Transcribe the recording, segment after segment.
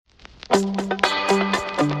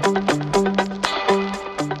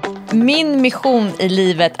Min mission i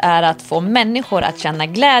livet är att få människor att känna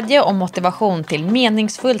glädje och motivation till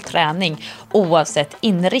meningsfull träning oavsett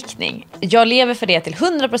inriktning. Jag lever för det till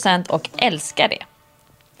 100% och älskar det.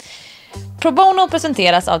 Pro Bono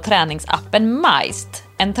presenteras av träningsappen Majst.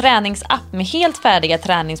 En träningsapp med helt färdiga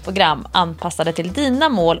träningsprogram anpassade till dina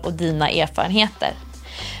mål och dina erfarenheter.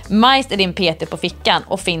 Majst är din PT på fickan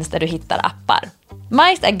och finns där du hittar appar.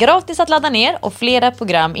 Majst är gratis att ladda ner och flera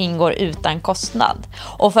program ingår utan kostnad.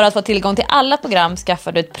 Och för att få tillgång till alla program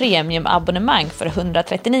skaffar du ett premiumabonnemang för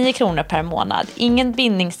 139 kronor per månad. Ingen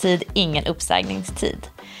bindningstid, ingen uppsägningstid.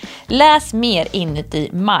 Läs mer inuti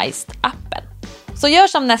Majst-appen. Så gör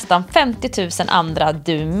som nästan 50 000 andra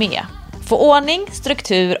du med. Få ordning,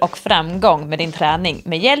 struktur och framgång med din träning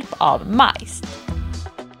med hjälp av Majst.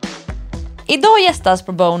 Idag gästas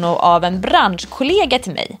Pro Bono av en branschkollega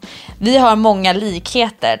till mig. Vi har många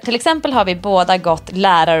likheter. Till exempel har vi båda gått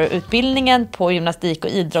lärarutbildningen på Gymnastik- och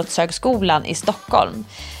idrottshögskolan i Stockholm.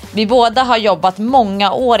 Vi båda har jobbat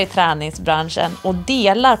många år i träningsbranschen och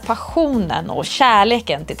delar passionen och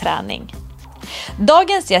kärleken till träning.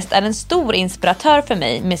 Dagens gäst är en stor inspiratör för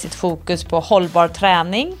mig med sitt fokus på hållbar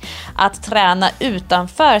träning, att träna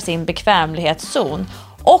utanför sin bekvämlighetszon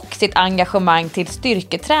och sitt engagemang till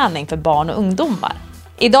styrketräning för barn och ungdomar.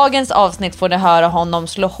 I dagens avsnitt får ni höra honom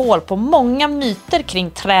slå hål på många myter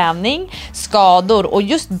kring träning, skador och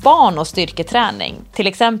just barn- och styrketräning. Till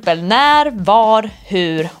exempel när, var,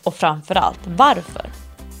 hur och framförallt varför.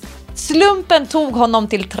 Slumpen tog honom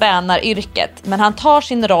till tränaryrket, men han tar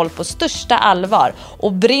sin roll på största allvar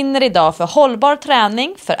och brinner idag för hållbar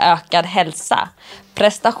träning, för ökad hälsa,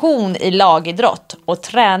 prestation i lagidrott och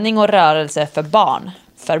träning och rörelse för barn,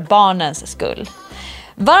 för barnens skull.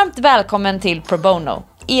 Varmt välkommen till Pro Bono,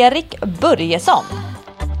 Erik Börjesson.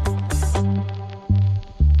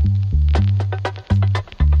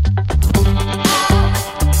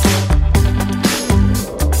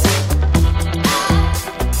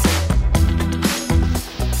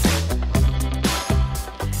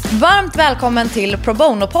 Varmt välkommen till Pro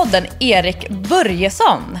Bono-podden, Erik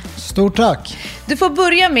Börjesson. Stort tack. Du får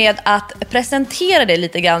börja med att presentera dig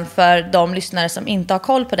lite grann för de lyssnare som inte har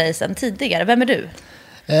koll på dig sedan tidigare. Vem är du?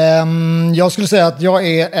 Jag skulle säga att jag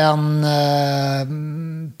är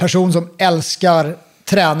en person som älskar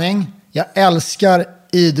träning. Jag älskar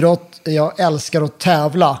idrott. Jag älskar att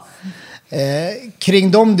tävla.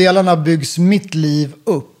 Kring de delarna byggs mitt liv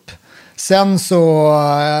upp. Sen så,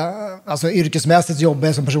 alltså yrkesmässigt jobbar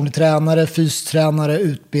jag som personlig tränare, fystränare,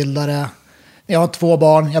 utbildare. Jag har 2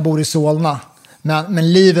 barn, jag bor i Solna.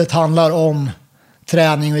 Men livet handlar om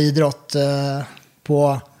träning och idrott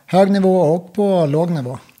på hög nivå och på låg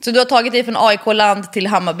nivå. Så du har tagit dig från AIK-land till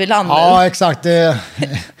Hammarby-land nu? Ja, exakt.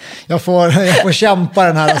 Jag får kämpa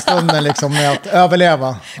den här stunden liksom med att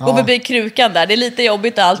överleva. Gå förbi krukan där, det är lite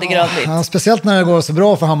jobbigt och allt är grönvitt. Ja, speciellt när det går så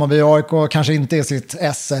bra för Hammarby och AIK kanske inte är sitt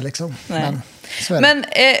esse liksom. Men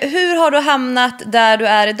hur har du hamnat där du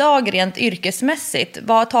är idag rent yrkesmässigt?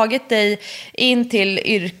 Vad har tagit dig in till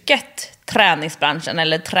yrket träningsbranschen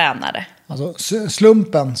eller tränare? Alltså,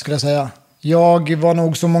 slumpen skulle jag säga. Jag var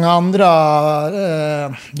nog som många andra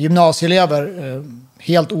gymnasieelever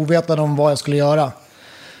helt ovetande om vad jag skulle göra.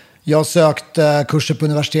 Jag sökte kurser på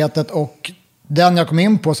universitetet och den jag kom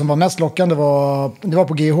in på som var mest lockande var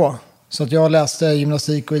på GH. Så att jag läste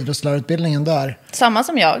gymnastik- och idrottslärarutbildningen där. Samma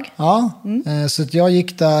som jag. Ja, så att jag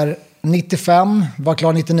gick där 95, var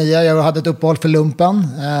klar 99. Jag hade ett uppehåll för lumpen.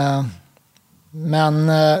 Men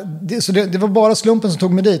det var bara slumpen som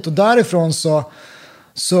tog mig dit. Och därifrån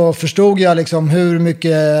så förstod jag liksom hur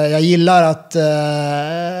mycket jag gillar att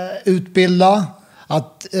utbilda,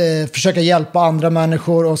 att försöka hjälpa andra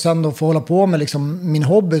människor och sen då få hålla på med liksom min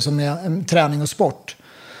hobby som är träning och sport.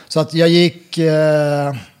 Så att jag gick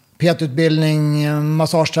PT-utbildning,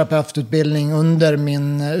 massageterapeututbildning under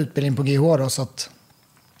min utbildning på GH då, så att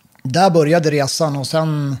där började resan och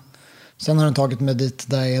sen har den tagit mig dit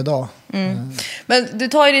där jag är idag. Men du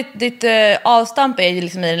tar ju ditt avstamp är ju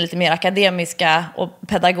liksom i den lite mer akademiska och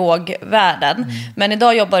pedagogvärlden. Men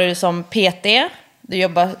idag jobbar du som PT, du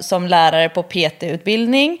jobbar som lärare på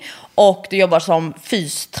PT-utbildning och du jobbar som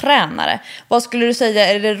fystränare. Vad skulle du säga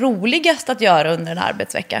är det roligaste att göra under en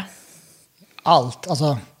arbetsvecka? Allt,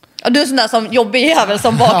 alltså. Ja, du är sån där som jobbig jävel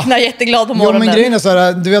som vaknar jätteglad på morgonen. Jo, men grejen är så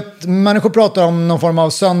här, du vet, människor pratar om någon form av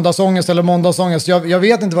söndagsångest eller måndagsångest. Jag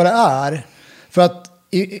vet inte vad det är. För att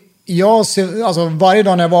jag ser, alltså varje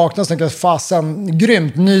dag när jag vaknar så tänker jag, fasen,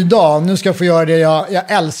 grymt, ny dag. Nu ska jag få göra det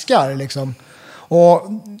jag älskar liksom.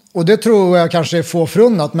 Och det tror jag kanske är få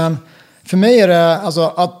förunnat, men för mig är det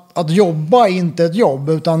alltså att jobba är inte ett jobb,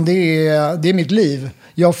 utan det är mitt liv.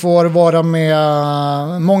 Jag får vara med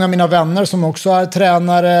många av mina vänner som också är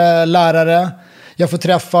tränare, lärare. Jag får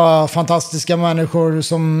träffa fantastiska människor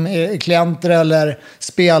som är klienter eller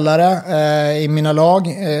spelare i mina lag.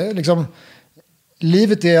 Liksom,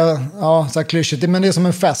 livet är så här klyschigt, men det är som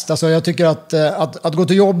en fest. Alltså, jag tycker att gå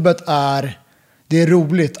till jobbet det är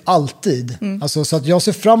roligt, alltid. Alltså, så att jag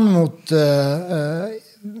ser fram emot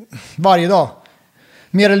varje dag.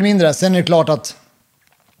 Mer eller mindre. Sen är det klart att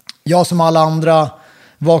jag som alla andra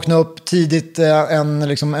vaknar upp tidigt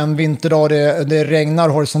en vinterdag. Det regnar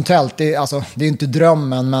horisontellt. Det är inte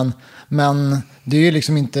drömmen, men det är ju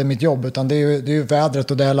liksom inte mitt jobb. Utan det är ju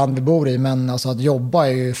vädret och det land vi bor i. Men alltså, att jobba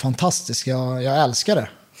är ju fantastiskt. Jag älskar det.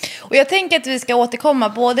 Och jag tänker att vi ska återkomma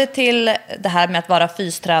både till det här med att vara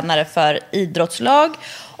fystränare för idrottslag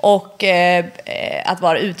och att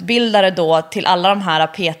vara utbildare då till alla de här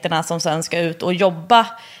peterna som sen ska ut och jobba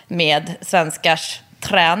med svenskars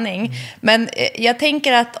träning. Men jag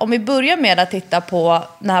tänker att om vi börjar med att titta på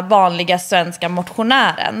den här vanliga svenska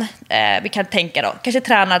motionären. Vi kan tänka då, kanske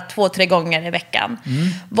tränar 2-3 gånger i veckan.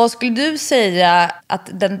 Vad skulle du säga att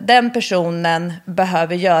den personen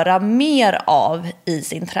behöver göra mer av i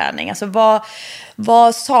sin träning? Alltså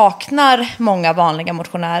vad saknar många vanliga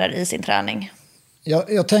motionärer i sin träning?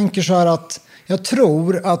 Jag tänker så här att jag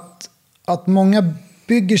tror att många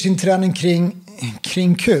bygger sin träning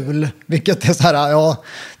kring kul, vilket är så här,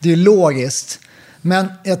 det är logiskt.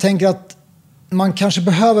 Men jag tänker att man kanske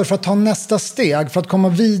behöver, för att ta nästa steg, för att komma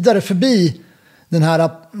vidare förbi den här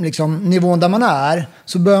liksom, nivån där man är,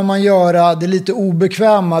 så behöver man göra det lite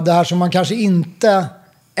obekväma, det här som man kanske inte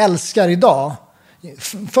älskar idag.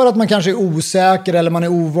 För att man kanske är osäker eller man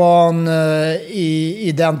är ovan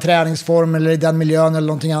i den träningsformen eller i den miljön eller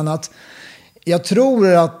någonting annat. Jag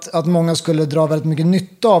tror att många skulle dra väldigt mycket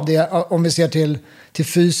nytta av det om vi ser till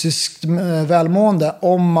fysiskt välmående.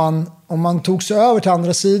 Om man tog sig över till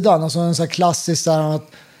andra sidan. Alltså en sån här klassisk där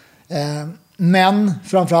att män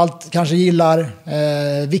framförallt kanske gillar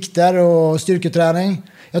vikter och styrketräning.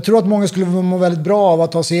 Jag tror att många skulle må väldigt bra av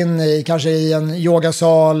att ta sig in kanske i en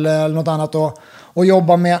yogasal eller något annat och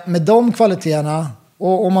jobba med de kvaliteterna.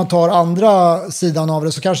 Och om man tar andra sidan av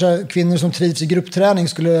det så kanske kvinnor som trivs i gruppträning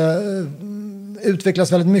skulle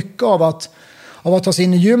utvecklas väldigt mycket av att ta sig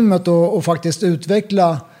in i gymmet och faktiskt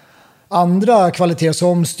utveckla andra kvaliteter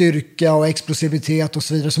som styrka och explosivitet och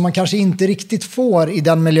så vidare som man kanske inte riktigt får i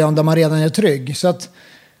den miljön där man redan är trygg. Så att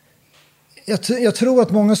jag tror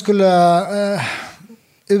att många skulle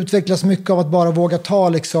utvecklas mycket av att bara våga ta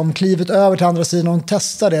liksom, klivet över till andra sidan och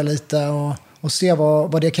testa det lite och se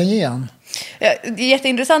vad det kan ge en. Ja, det är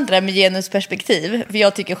jätteintressant det där med genusperspektiv. För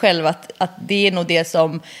jag tycker själv att det är nog det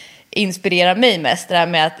som inspirerar mig mest. Det här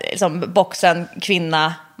med att liksom, boxen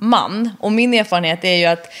kvinna, man. Och min erfarenhet är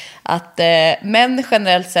ju att män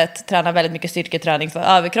generellt sett tränar väldigt mycket styrketräning för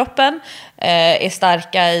överkroppen. Är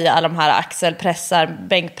starka i alla de här axelpressar,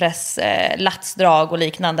 bänkpress, latsdrag och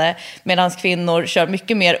liknande. Medan kvinnor kör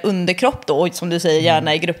mycket mer underkropp då. Och som du säger,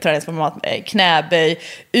 gärna i gruppträningsformat, knäböj,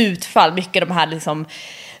 utfall. Mycket de här liksom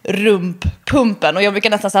rumppumpen. Och jag brukar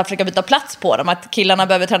nästan så här försöka byta plats på dem. Att killarna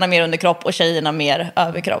behöver träna mer underkropp och tjejerna mer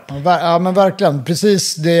överkropp. Ja men verkligen.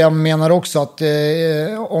 Precis det jag menar också. Att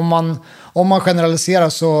om man generaliserar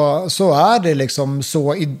så är det liksom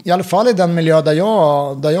så. I alla fall i den miljö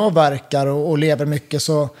där jag verkar och lever mycket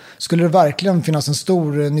så skulle det verkligen finnas en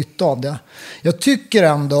stor nytta av det. Jag tycker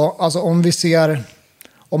ändå, alltså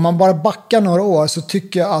om man bara backar några år så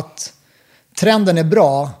tycker jag att trenden är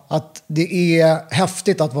bra, att det är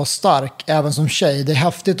häftigt att vara stark även som tjej. Det är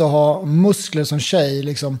häftigt att ha muskler som tjej.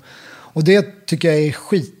 Liksom. Och det tycker jag är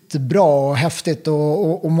skitbra och häftigt.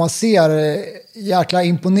 Och man ser jäkla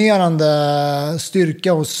imponerande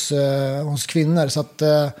styrka hos kvinnor. Så att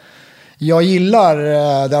jag gillar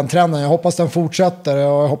den trenden. Jag hoppas den fortsätter.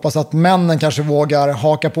 Och jag hoppas att männen kanske vågar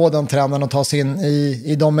haka på den trenden och ta sig in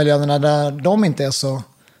i de miljöerna där de inte är så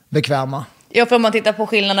bekväma. Ja, för om man tittar på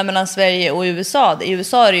skillnaden mellan Sverige och USA. I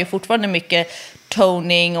USA är det ju fortfarande mycket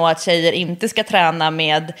toning och att tjejer inte ska träna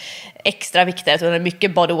med extra vikter. Utan det är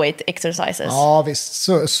mycket bodyweight exercises. Ja, visst.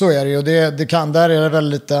 Så är det ju. Där är det väl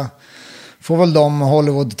lite... Får väl de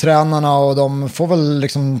Hollywood-tränarna och de får väl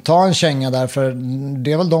liksom ta en känga där. För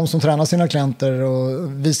det är väl de som tränar sina klienter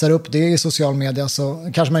och visar upp det i social media.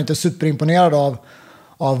 Så kanske man inte är superimponerad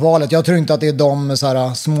av valet. Jag tror inte att det är de så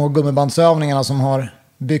här, små gummibandsövningarna som har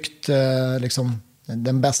byggt liksom,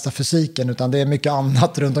 den bästa fysiken, utan det är mycket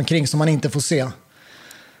annat runt omkring som man inte får se.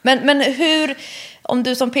 Men hur, om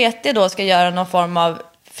du som PT då ska göra någon form av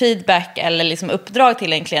feedback eller liksom uppdrag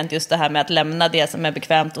till en klient, just det här med att lämna det som är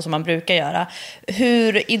bekvämt och som man brukar göra,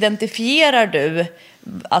 hur identifierar du,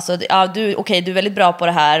 alltså du är väldigt bra på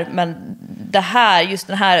det här, men det här, just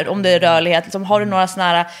den här, om det är rörlighet, liksom, har du några såna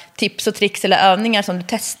här tips och tricks eller övningar som du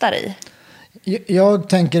testar i? Jag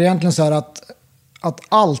tänker egentligen så här att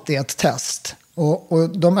allt är ett test. Och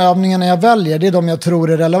de övningarna jag väljer, det är de jag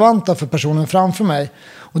tror är relevanta för personen framför mig.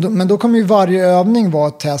 Men då kommer ju varje övning vara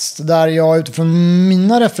ett test där jag utifrån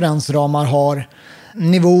mina referensramar har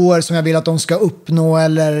nivåer som jag vill att de ska uppnå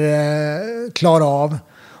eller klara av.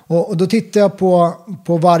 Och då tittar jag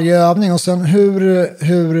på varje övning och sen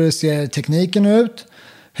hur ser tekniken ut?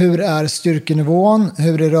 Hur är styrkenivån?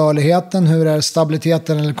 Hur är rörligheten? Hur är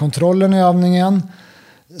stabiliteten eller kontrollen i övningen?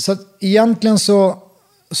 Så att egentligen så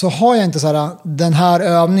har jag inte så här, den här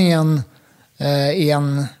övningen är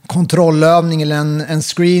en kontrollövning eller en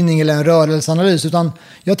screening eller en rörelseanalys, utan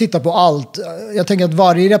jag tittar på allt. Jag tänker att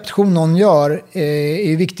varje repetition någon gör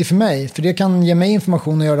är viktig för mig, för det kan ge mig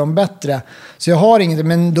information och göra dem bättre. Så jag har inget,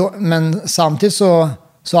 men samtidigt så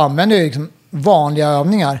använder jag liksom vanliga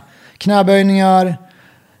övningar. Knäböjningar,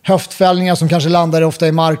 höftfällningar som kanske landar ofta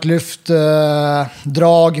i marklyft,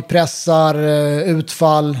 drag, pressar,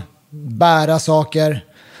 utfall, bära saker.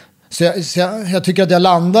 Så jag tycker att jag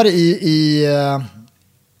landar i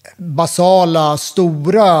basala,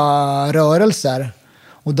 stora rörelser.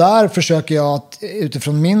 Och där försöker jag att,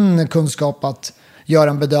 utifrån min kunskap att göra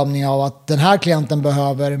en bedömning av att den här klienten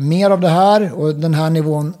behöver mer av det här och den här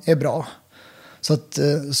nivån är bra. Så att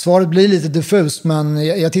svaret blir lite diffust, men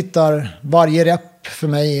jag tittar, varje rep för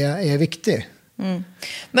mig är viktig. Mm.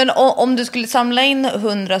 Men om du skulle samla in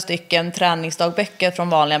 100 stycken träningsdagböcker från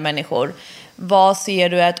vanliga människor, vad ser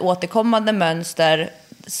du är ett återkommande mönster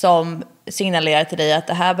som signalerar till dig att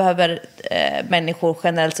det här behöver människor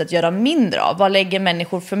generellt sett göra mindre av? Vad lägger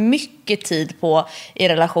människor för mycket tid på i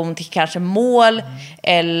relation till kanske mål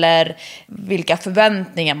eller vilka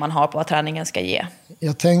förväntningar man har på vad träningen ska ge?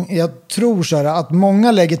 Jag tror så här att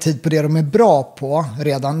många lägger tid på det de är bra på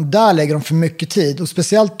redan. Där lägger de för mycket tid. Och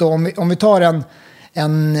speciellt då om vi tar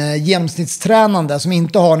en genomsnittstränande som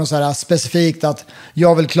inte har något så här specifikt att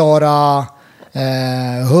jag vill klara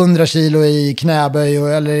 100 kilo i knäböj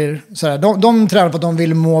eller sådär. De tränar på att de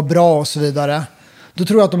vill må bra och så vidare. Då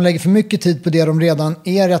tror jag att de lägger för mycket tid på det de redan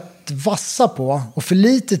är rätt vassa på och för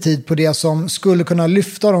lite tid på det som skulle kunna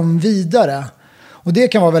lyfta dem vidare. Och det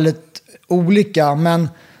kan vara väldigt olika, men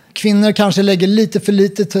kvinnor kanske lägger lite för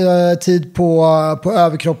lite tid på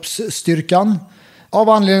överkroppsstyrkan av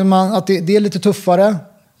anledningen att det är lite tuffare.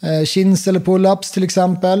 Chins eller pull-ups till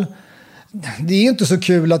exempel. Det är inte så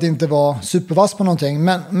kul att inte vara supervass på någonting,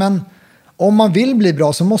 men om man vill bli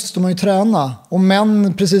bra så måste man ju träna. Och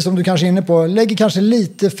män, precis som du kanske är inne på, lägger kanske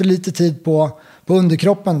lite för lite tid på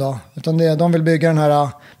underkroppen då. Utan de vill bygga den här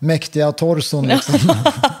mäktiga torson liksom.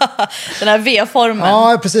 Den här V-formen.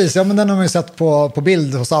 Ja, precis. Ja, men den har man ju sett på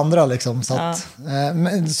bild hos andra liksom. Så, att,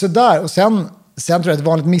 så där. Och sen tror jag ett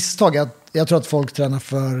vanligt misstag. Jag tror att folk tränar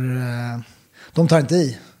för... de tar inte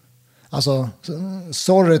i. Alltså,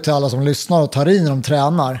 sorry till alla som lyssnar och tar i när de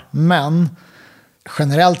tränar. Men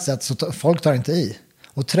generellt sett så folk tar inte i.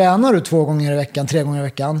 Och tränar du 2 gånger i veckan, 3 gånger i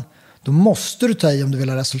veckan, då måste du ta i om du vill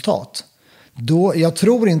ha resultat. Jag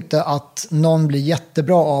tror inte att någon blir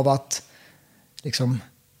jättebra av att liksom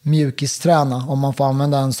mjukisträna, om man får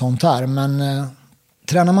använda en sån term. Men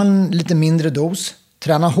tränar man lite mindre dos,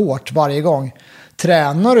 träna hårt varje gång.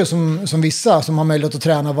 Tränar du som vissa som har möjlighet att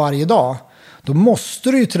träna varje dag, då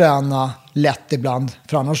måste du ju träna lätt ibland.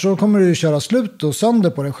 För annars så kommer du ju köra slut och sönder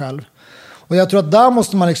på dig själv. Och jag tror att där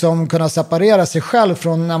måste man liksom kunna separera sig själv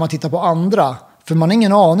från när man tittar på andra. För man har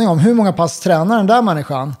ingen aning om hur många pass tränar den där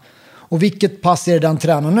människan. Och vilket pass är det den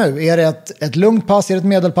tränar nu? Är det ett lugnt pass, är det ett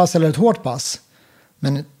medelpass eller ett hårt pass?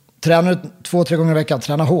 Men tränar du 2-3 gånger i veckan,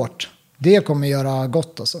 träna hårt. Det kommer göra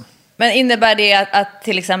gott alltså. Men innebär det att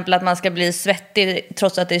till exempel att man ska bli svettig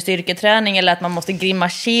trots att det är styrketräning, eller att man måste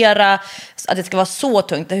grimasera, att det ska vara så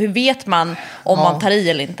tungt? Hur vet man om man tar i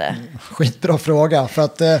eller inte? Skitbra fråga, för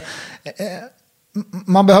att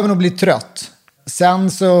man behöver nog bli trött.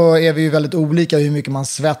 Sen så är vi ju väldigt olika hur mycket man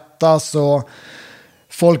svettas, och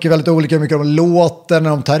folk är väldigt olika hur mycket de låter när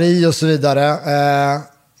de tar i och så vidare.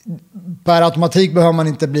 Per automatik behöver man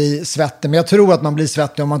inte bli svettig, men jag tror att man blir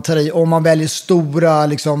svettig om man tar i. Om man väljer stora,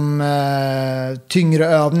 liksom, tyngre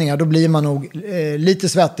övningar, då blir man nog lite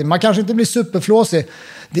svettig. Man kanske inte blir superflåsig.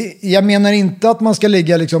 Jag menar inte att man ska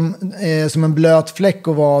ligga liksom, som en blöt fläck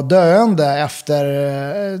och vara döende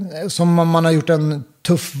efter, som man har gjort en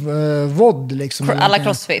tuff vod. Liksom, alla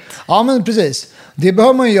crossfit. Ja, men precis. Det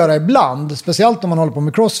behöver man ju göra ibland, speciellt om man håller på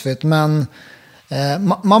med crossfit. Men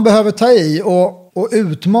man behöver ta i och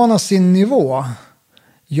utmana sin nivå.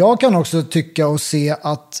 Jag kan också tycka och se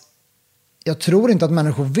att jag tror inte att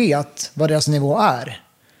människor vet vad deras nivå är.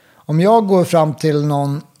 Om jag går fram till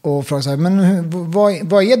någon och frågar så här, men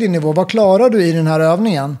vad är din nivå? Vad klarar du i den här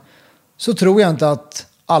övningen? Så tror jag inte att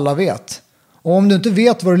alla vet. Och om du inte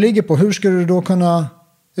vet vad du ligger på, hur ska du då kunna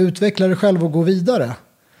utveckla dig själv och gå vidare?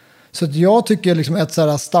 Så att jag tycker liksom ett så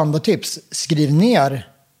här standardtips, skriv ner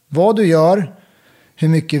vad du gör, hur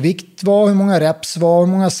mycket vikt var, hur många reps var, hur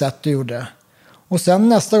många set du gjorde. Och sen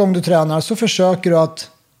nästa gång du tränar så försöker du att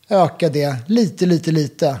öka det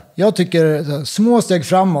lite. Jag tycker små steg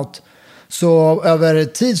framåt, så över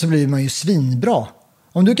tid så blir man ju svinbra.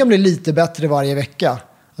 Om du kan bli lite bättre varje vecka,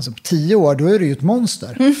 alltså på 10 år, då är du ju ett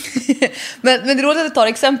monster. men det är roligt att du tar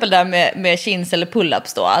exempel där med chins eller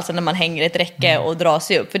pull-ups då. Alltså när man hänger ett räcke och drar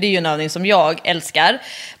sig upp. För det är ju en övning som jag älskar.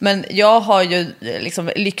 Men jag har ju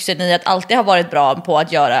liksom lyxen i att alltid ha varit bra på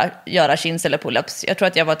att göra chins eller pull-ups. Jag tror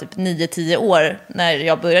att jag var typ 9-10 år när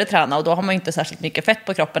jag började träna. Och då har man ju inte särskilt mycket fett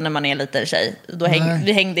på kroppen när man är en liten tjej.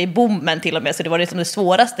 Vi hängde i bommen till och med. Så det var liksom det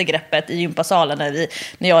svåraste greppet i gympasalen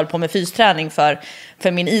när jag höll på med fysträning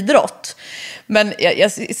för min idrott. Men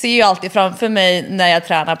jag ser ju alltid framför mig när jag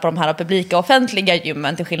tränar på de här publika offentliga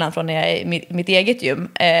gymmen, till skillnad från när jag är i mitt eget gym,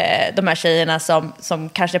 de här tjejerna som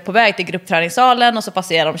kanske är på väg till gruppträningssalen och så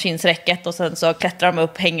passerar de kinsräcket och sen så klättrar de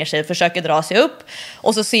upp, hänger sig, försöker dra sig upp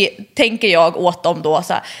och så tänker jag åt dem då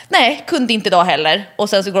så här, nej, kunde inte idag heller, och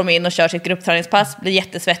sen så går de in och kör sitt gruppträningspass, blir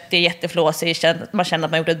jättesvettig, jätteflåsig, man känner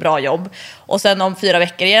att man gjort ett bra jobb, och sen om 4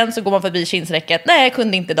 veckor igen så går man förbi kinsräcket, nej,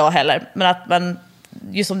 kunde inte idag heller, men att man,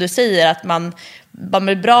 just som du säger, att man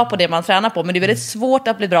blir bra på det man tränar på. Men det är väldigt svårt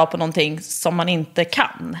att bli bra på någonting som man inte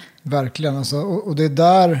kan. Verkligen. Alltså, och det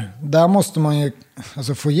är där måste man ju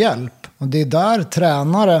alltså få hjälp. Och det är där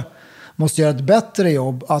tränare måste göra ett bättre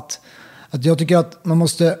jobb. Att jag tycker att man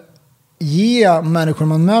måste ge människor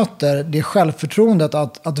man möter det självförtroendet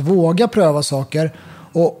att våga pröva saker.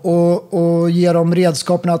 Och ge dem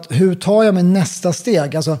redskapen att hur tar jag mig nästa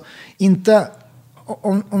steg. Alltså inte...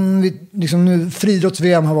 Om vi liksom nu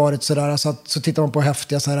friidrotts-VM har varit sådär, så tittar man på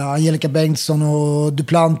häftiga sådär, Angelica Bengtsson och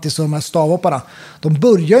Duplantis och de här stavhopparna. De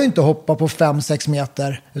börjar ju inte hoppa på 5-6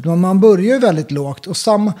 meter, utan man börjar ju väldigt lågt. Och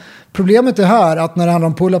problemet är här att när det handlar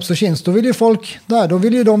om pull-ups och chins, då vill ju folk där, då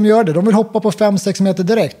vill ju de göra det. De vill hoppa på 5-6 meter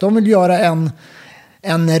direkt. De vill göra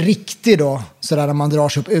en riktig då, sådär när man drar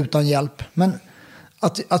sig upp utan hjälp. Men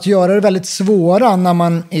att göra det väldigt svåra när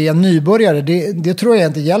man är nybörjare, det tror jag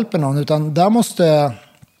inte hjälper någon. Utan där måste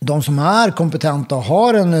de som är kompetenta och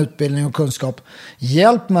har en utbildning och kunskap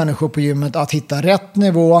hjälpa människor på gymmet att hitta rätt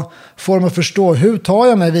nivå. Få dem att förstå, hur tar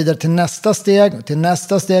jag mig vidare till nästa steg, till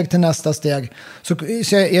nästa steg, till nästa steg. Så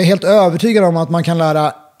jag är helt övertygad om att man kan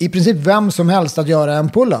lära i princip vem som helst att göra en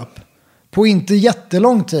pull-up. På inte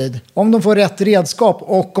jättelång tid. Om de får rätt redskap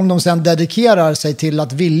och om de sedan dedikerar sig till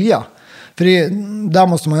att vilja. För där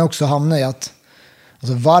måste man ju också hamna i att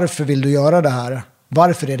alltså, varför vill du göra det här?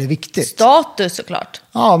 Varför är det viktigt? Status såklart.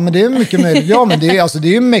 Ja, men det är mycket möjligt. Ja, men det är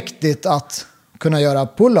ju mäktigt att kunna göra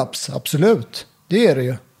pull-ups, absolut. Det är det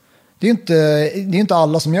ju. Det är inte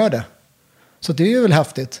alla som gör det. Så det är ju väl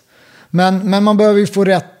häftigt. Men man behöver ju få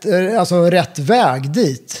rätt väg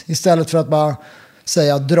dit. Istället för att bara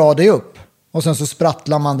säga dra dig upp. Och sen så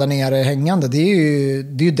sprattlar man där nere hängande. Det är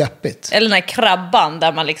ju deppigt. Eller den här krabban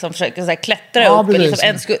där man liksom försöker så här klättra upp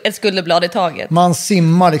liksom ett skulderblad i taget. Man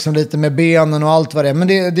simmar liksom lite med benen och allt vad det är. Men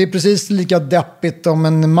det är precis lika deppigt om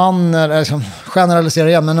en man, liksom, generaliserar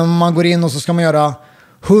igen, men om man går in och så ska man göra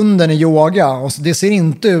hunden i yoga. Och det ser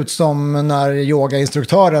inte ut som när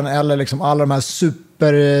yogainstruktören eller liksom alla de här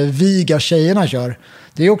superviga tjejerna kör.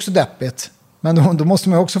 Det är också deppigt. Men då måste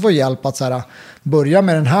man också få hjälp att så här, börja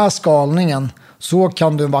med den här skalningen. Så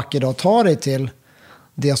kan du en vacker dag ta dig till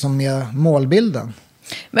det som är målbilden.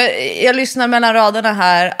 Men jag lyssnar mellan raderna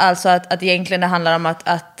här. Alltså att egentligen det handlar om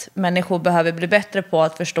att människor behöver bli bättre på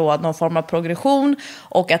att förstå någon form av progression.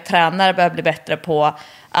 Och att tränare behöver bli bättre på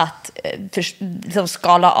att liksom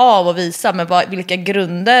skala av och visa. Men vilka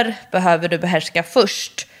grunder behöver du behärska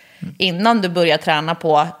först innan du börjar träna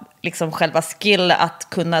på liksom själva skill att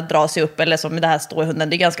kunna dra sig upp, eller som i det här stå i hunden.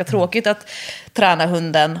 Det är ganska tråkigt att träna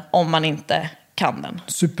hunden om man inte kan den.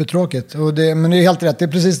 Supertråkigt, men det är helt rätt. Det är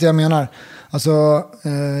precis det jag menar. Alltså,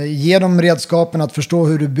 ge dem redskapen att förstå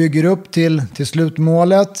hur du bygger upp till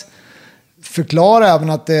slutmålet. Förklara även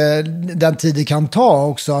att den tid det kan ta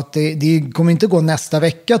också. Att det kommer inte gå nästa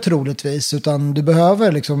vecka troligtvis. Utan du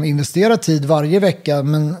behöver liksom investera tid varje vecka.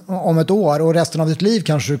 Men om ett år och resten av ditt liv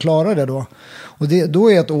kanske du klarar det då. Och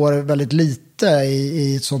då är ett år väldigt lite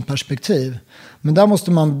i ett sånt perspektiv. Men där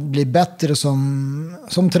måste man bli bättre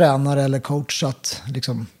som tränare eller coach. Att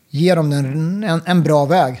liksom ge dem en bra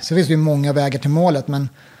väg. Så finns det ju många vägar till målet. Men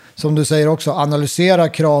som du säger också, analysera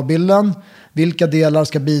kravbilden. Vilka delar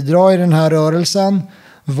ska bidra i den här rörelsen?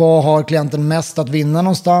 vad har klienten mest att vinna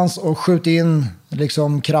någonstans och skjut in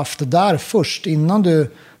liksom kraft där först innan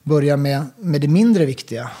du börjar med det mindre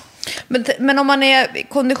viktiga. Men om man är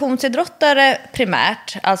konditionsidrottare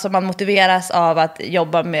primärt, alltså man motiveras av att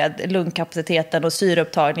jobba med lungkapaciteten och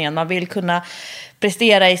syreupptagningen, man vill kunna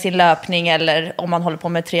prestera i sin löpning eller om man håller på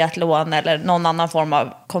med triathlon eller någon annan form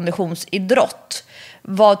av konditionsidrott.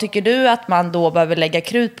 Vad tycker du att man då behöver lägga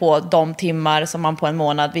krut på de timmar som man på en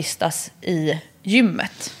månad vistas i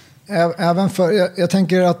gymmet? Även jag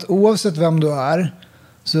tänker att oavsett vem du är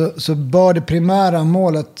så bör det primära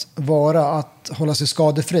målet vara att hålla sig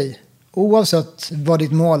skadefri. Oavsett vad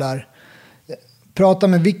ditt mål är. Prata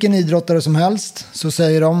med vilken idrottare som helst så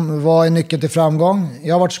säger de, vad är nyckeln till framgång?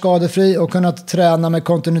 Jag har varit skadefri och kunnat träna med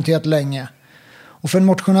kontinuitet länge. Och för en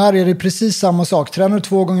motionär är det precis samma sak. Tränar du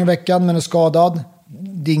 2 gånger i veckan men är skadad,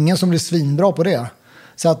 det är ingen som blir svinbra på det.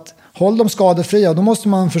 Så att håll dem skadefria, då måste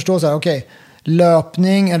man förstå så här, okej,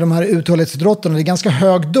 löpning är de här uthållighetsidrotterna, det är ganska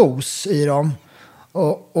hög dos i dem.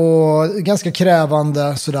 Och ganska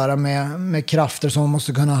krävande sådär med krafter som man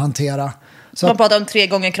måste kunna hantera. Så man pratar om 3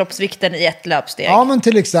 gånger kroppsvikten i ett löpsteg. Ja, men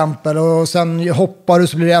till exempel. Och sen hoppar du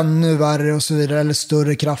så blir det ännu värre och så vidare. Eller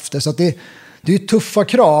större krafter. Så att det är tuffa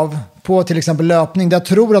krav på till exempel löpning. Där jag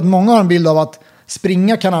tror att många har en bild av att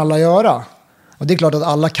springa kan alla göra. Och det är klart att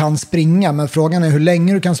alla kan springa. Men frågan är hur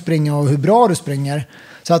länge du kan springa och hur bra du springer.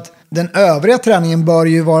 Så att den övriga träningen bör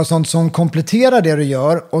ju vara sånt som kompletterar det du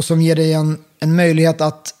gör. Och som ger dig en möjlighet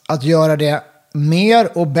att göra det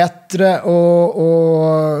mer och bättre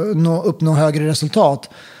och uppnå högre resultat.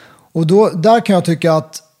 Och där kan jag tycka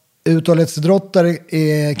att uthållighetsidrottare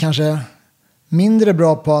är kanske mindre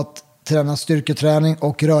bra på att träna styrketräning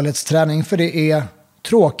och rörlighetsträning, för det är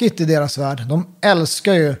tråkigt i deras värld. De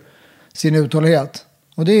älskar ju sin uthållighet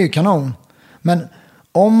och det är ju kanon. Men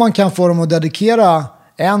om man kan få dem att dedikera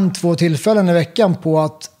 1-2 tillfällen i veckan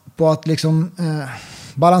på att liksom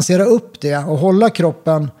balansera upp det och hålla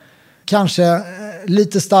kroppen kanske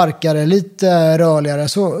lite starkare, lite rörligare,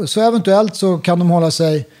 så eventuellt så kan de hålla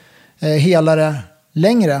sig helare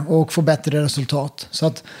längre och få bättre resultat. Så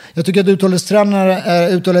att jag tycker att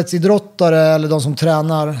uthållighetsidrottare eller de som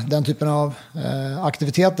tränar den typen av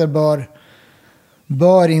aktiviteter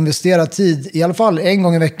bör investera tid, i alla fall 1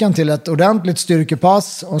 gång i veckan, till ett ordentligt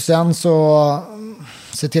styrkepass och sen så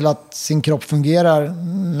se till att sin kropp fungerar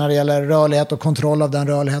när det gäller rörlighet och kontroll av den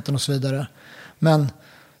rörligheten och så vidare. Men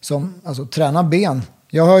träna ben.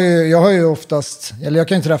 Jag har ju oftast, eller jag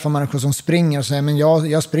kan ju träffa människor som springer och säger, men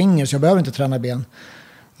jag springer så jag behöver inte träna ben.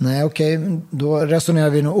 Nej, okej, då resonerar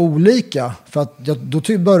vi nog olika. För att då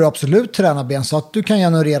bör du absolut träna ben så att du kan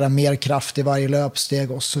generera mer kraft i varje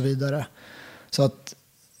löpsteg och så vidare. Så att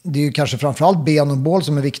det är ju kanske framförallt ben och bål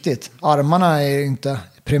som är viktigt. Armarna är ju inte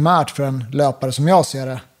primärt för en löpare som jag ser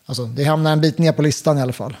det. Alltså, det hamnar en bit ner på listan i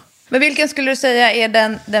alla fall. Men vilken skulle du säga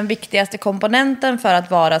är den viktigaste komponenten för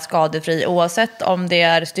att vara skadefri, oavsett om det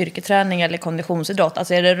är styrketräning eller konditionsidrott?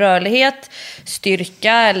 Alltså är det rörlighet,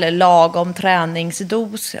 styrka eller lagom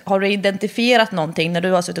träningsdos? Har du identifierat någonting när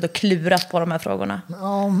du har suttit och klurat på de här frågorna?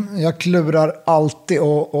 Ja, jag klurar alltid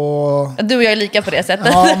och... Du och jag är lika på det sättet.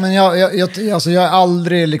 Ja, men jag är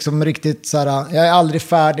aldrig liksom riktigt så här, jag är aldrig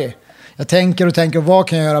färdig. Jag tänker, vad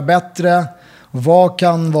kan jag göra bättre? Vad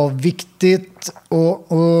kan vara viktigt?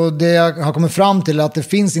 Och det jag har kommit fram till är att det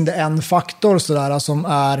finns inte en faktor sådär som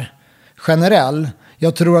är generell.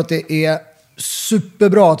 Jag tror att det är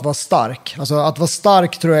superbra att vara stark. Alltså att vara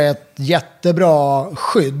stark tror jag är ett jättebra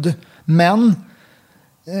skydd. Men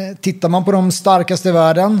tittar man på de starkaste i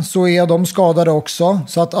världen så är de skadade också.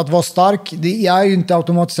 Så att vara stark, det är ju inte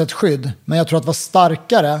automatiskt ett skydd. Men jag tror att vara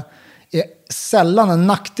starkare är sällan en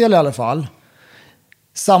nackdel i alla fall.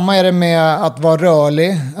 Samma är det med att vara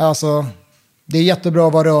rörlig. Alltså, det är jättebra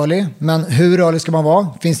att vara rörlig. Men hur rörlig ska man vara?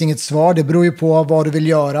 Finns inget svar. Det beror ju på vad du vill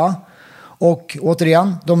göra. Och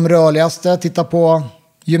återigen, de rörligaste, titta på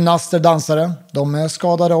gymnaster, dansare. De är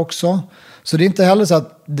skadade också. Så det är inte heller så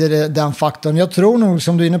att det är den faktorn. Jag tror nog,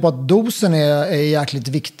 som du är inne på, att dosen är jäkligt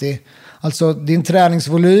viktig. Alltså din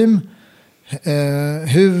träningsvolym.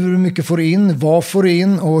 Hur mycket får du in, vad får du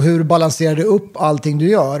in och hur balanserar du upp allting du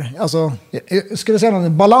gör. Alltså, jag skulle säga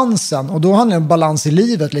balansen, och då handlar det om balans i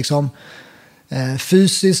livet liksom.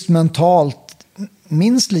 Fysiskt, mentalt,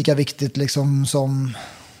 minst lika viktigt liksom som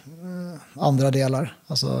andra delar.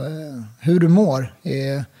 Alltså hur du mår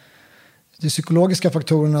de psykologiska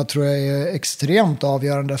faktorerna tror jag är extremt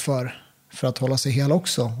avgörande för att hålla sig hel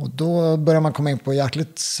också. Och då börjar man komma in på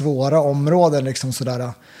jäkligt svåra områden liksom sådär.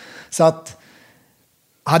 Så att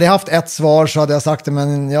hade jag haft ett svar så hade jag sagt det,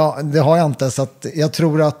 men det har jag inte. Så att jag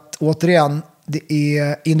tror att återigen det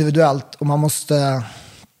är individuellt och man måste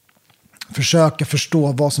försöka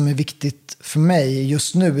förstå vad som är viktigt för mig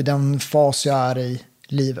just nu i den fas jag är i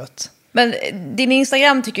livet. Men din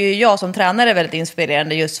Instagram tycker ju jag som tränare är väldigt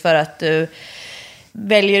inspirerande just för att du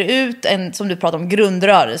väljer ut en, som du pratar om,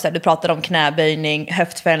 grundrörelse. Du pratar om knäböjning,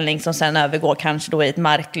 höftfällning som sen övergår kanske då i ett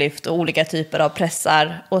marklyft och olika typer av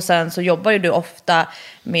pressar. Och sen så jobbar ju du ofta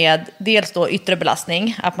med dels då yttre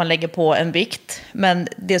belastning, att man lägger på en vikt. Men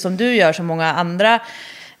det som du gör som många andra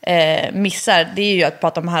missar, det är ju att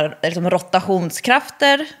prata om här liksom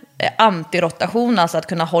rotationskrafter, antirotation, alltså att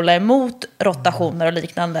kunna hålla emot rotationer och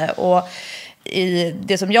liknande. Och i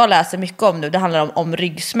det som jag läser mycket om nu, det handlar om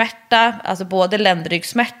ryggsmärta, alltså både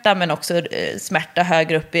ländryggsmärta men också smärta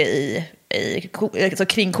högre upp alltså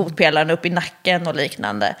kring kotpelaren, upp i nacken och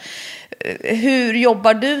liknande. Hur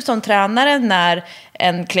jobbar du som tränare när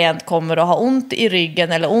en klient kommer att ha ont i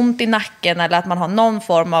ryggen eller ont i nacken, eller att man har någon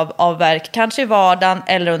form av värk, kanske i vardagen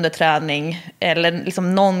eller under träning, eller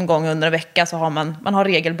liksom någon gång under en vecka så har man har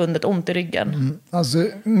regelbundet ont i ryggen? Alltså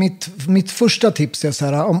mitt första tips är så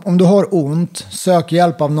här: om du har ont, sök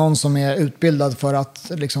hjälp av någon som är utbildad för att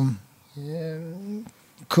liksom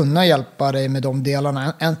kunna hjälpa dig med de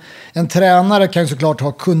delarna. En tränare kan ju såklart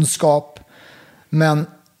ha kunskap, men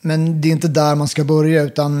det är inte där man ska börja,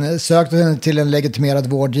 utan sök till en legitimerad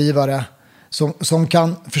vårdgivare som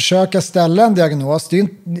kan försöka ställa en diagnos. Det är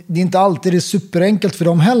inte alltid det är superenkelt för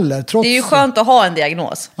dem heller. Det är ju skönt att ha en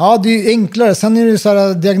diagnos. Ja, det är enklare. Sen är det så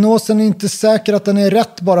här, diagnosen är inte säker att den är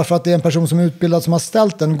rätt bara för att det är en person som är utbildad som har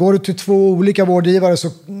ställt den. Går du till 2 olika vårdgivare så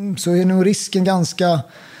är nog risken ganska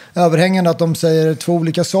överhängande att de säger 2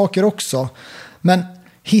 olika saker också. Men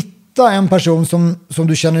hitta en person som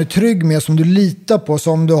du känner dig trygg med, som du litar på,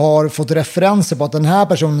 som du har fått referenser på att den här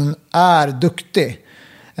personen är duktig.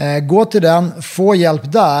 Gå till den, få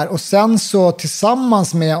hjälp där, och sen så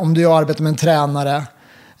tillsammans med, om du arbetar med en tränare,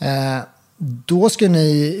 då ska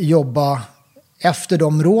ni jobba efter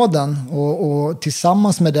de råden och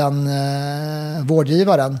tillsammans med den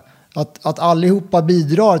vårdgivaren. Att allihopa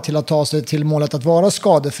bidrar till att ta sig till målet att vara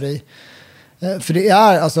skadefri. För det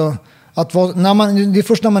är alltså det är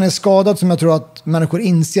först när man är skadad som jag tror att människor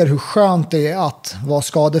inser hur skönt det är att vara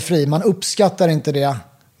skadefri. Man uppskattar inte det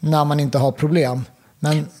när man inte har problem.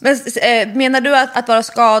 Men menar du att vara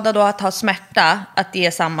skadad och att ha smärta, att det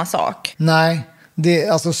är samma sak? Nej,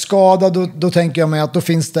 alltså skadad, då tänker jag mig att då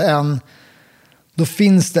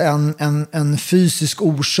finns det en fysisk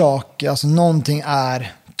orsak. Alltså någonting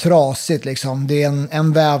är trasigt liksom. Det är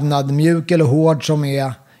en vävnad, mjuk eller hård,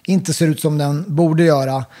 som inte ser ut som den borde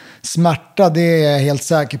göra. Smärta, det är jag helt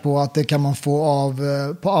säker på att det kan man få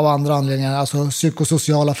av andra anledningar. Alltså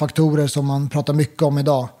psykosociala faktorer som man pratar mycket om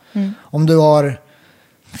idag. Om du har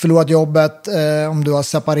förlorat jobbet, om du har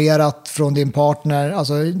separerat från din partner.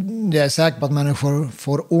 Alltså jag är säker på att människor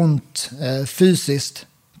får ont fysiskt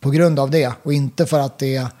på grund av det. Och inte för att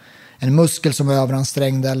det är en muskel som är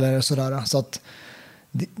överansträngd eller sådär. Så att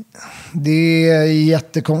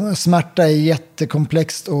smärta är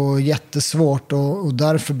jättekomplext och jättesvårt, och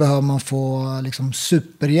därför behöver man få liksom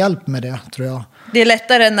superhjälp med det, tror jag. Det är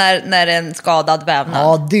lättare när det är en skadad vävnad.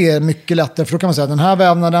 Ja, det är mycket lättare, för då kan man säga att den här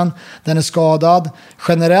vävnaden, den är skadad.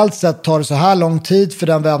 Generellt sett tar det så här lång tid för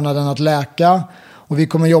den vävnaden att läka, och vi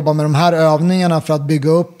kommer jobba med de här övningarna för att bygga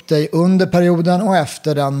upp dig under perioden och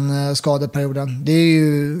efter den skadeperioden. Det är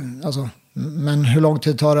ju alltså. Men hur lång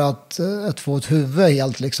tid tar det att få ett huvud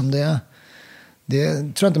helt liksom, det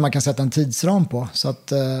tror jag inte man kan sätta en tidsram på. Så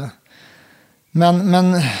att,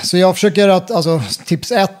 så jag försöker att, alltså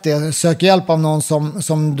tips 1 är sök hjälp av någon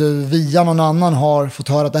som du via någon annan har fått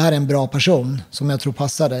höra att det här är en bra person som jag tror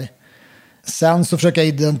passar dig. Sen så försöker jag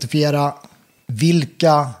identifiera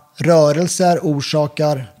vilka rörelser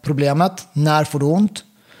orsakar problemet. När får du ont?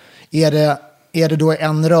 Är det då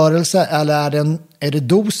en rörelse, eller är det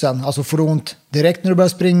dosen? Alltså får du ont direkt när du börjar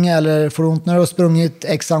springa, eller får du ont när du har sprungit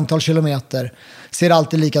x antal kilometer? Ser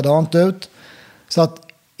alltid likadant ut. Så att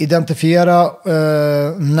identifiera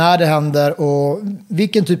när det händer och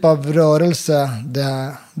vilken typ av rörelse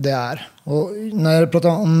det är. Och när jag pratar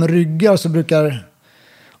om ryggar så brukar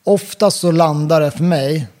oftast så landar det för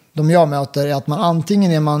mig, de jag möter, är att man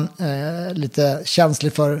antingen är man lite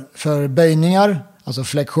känslig för böjningar, alltså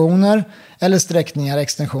flexioner, eller sträckningar,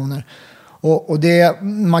 extensioner. Och det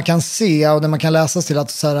man kan se och det man kan läsa till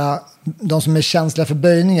att så här, de som är känsliga för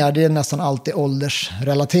böjningar, det är nästan alltid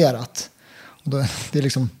åldersrelaterat. Och då, det är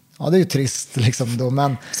liksom, ja, det är ju trist liksom då,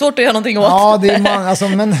 men svårt att göra någonting åt. Ja, det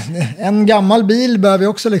är men en gammal bil behöver ju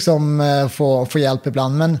också liksom få hjälp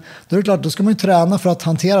ibland, men då är det klart, då ska man ju träna för att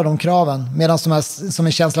hantera de kraven. Medan som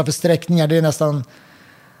är känsliga för sträckningar, det är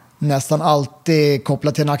nästan alltid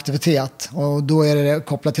kopplat till en aktivitet, och då är det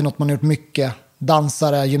kopplat till något man har gjort mycket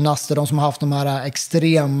dansare, gymnaster, de som har haft de här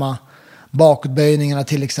extrema bakåtböjningarna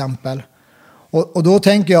till exempel. Och då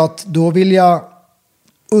tänker jag att då vill jag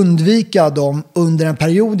undvika dem under en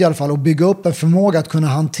period i alla fall och bygga upp en förmåga att kunna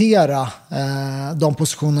hantera de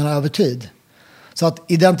positionerna över tid. Så att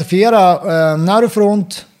identifiera när du får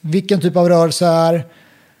ont, vilken typ av rörelse är,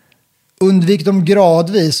 undvik dem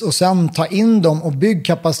gradvis och sen ta in dem och bygg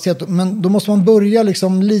kapacitet. Men då måste man börja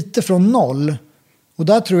liksom lite från noll. Och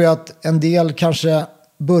där tror jag att en del kanske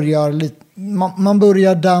börjar lite, man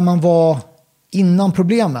börjar där man var innan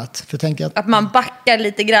problemet. För jag tänker att man backar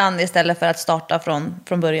lite grann istället för att starta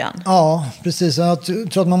från början. Ja, precis. Jag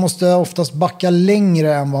tror att man måste oftast backa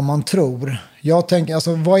längre än vad man tror. Jag tänker,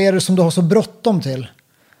 alltså, vad är det som du har så bråttom till?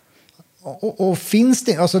 Och finns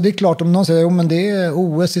det, alltså det är klart om någon säger, jo men det är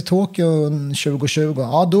OS i Tokyo 2020,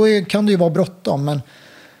 ja då kan det ju vara bråttom, men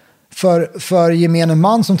för gemene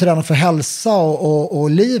man som tränar för hälsa och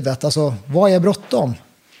livet, alltså vad är bråttom?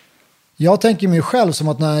 Jag tänker mig själv som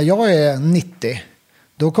att när jag är 90,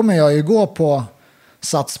 då kommer jag ju gå på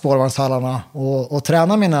satsspårvagnshallarna och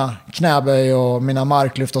träna mina knäböj och mina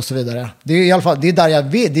marklyft och så vidare. Det är i alla fall det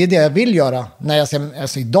är det jag vill göra när jag ser,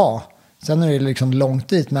 alltså idag. Sen är det liksom långt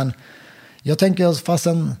dit, men jag tänker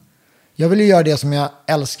fastän jag vill ju göra det som jag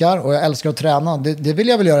älskar och jag älskar att träna. Det vill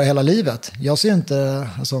jag väl göra hela livet. Jag ser inte,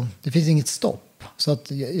 alltså det finns inget stopp. Så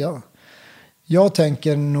att jag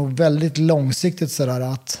tänker nog väldigt långsiktigt sådär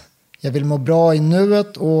att jag vill må bra i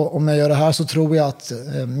nuet och om jag gör det här så tror jag att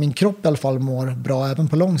min kropp i alla fall mår bra även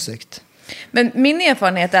på lång sikt. Men min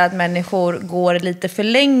erfarenhet är att människor går lite för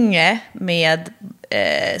länge med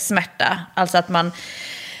smärta. Alltså att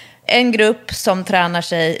en grupp som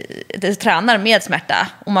tränar med smärta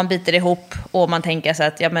och man biter ihop och man tänker sig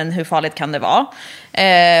att ja, men hur farligt kan det vara?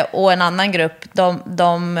 Och en annan grupp,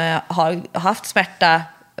 de har haft smärta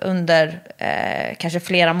under kanske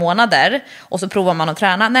flera månader och så provar man att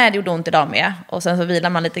träna, nej det gjorde ont idag med, och sen så vilar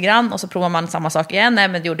man lite grann och så provar man samma sak igen, nej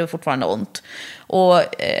men det gjorde fortfarande ont. Och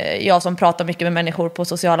jag som pratar mycket med människor på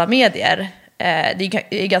sociala medier, det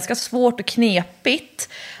är ganska svårt och knepigt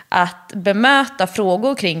att bemöta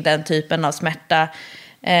frågor kring den typen av smärta,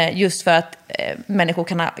 just för att människor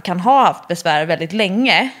kan ha haft besvär väldigt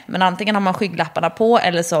länge, men antingen har man skygglapparna på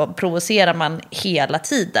eller så provocerar man hela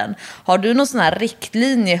tiden. Har du någon sån här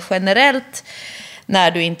riktlinje generellt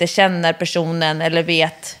när du inte känner personen eller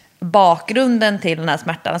vet bakgrunden till den här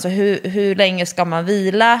smärtan? Alltså hur länge ska man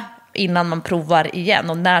vila innan man provar igen,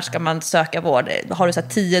 och när ska man söka vård? Har du så här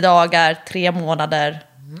 10 dagar, 3 månader?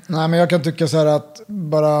 Nej, men jag kan tycka så här att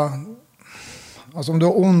bara, alltså om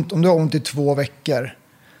du har ont i 2 veckor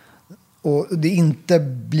och det inte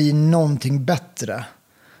blir någonting bättre,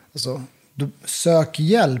 alltså, då sök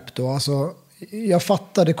hjälp då. Alltså, jag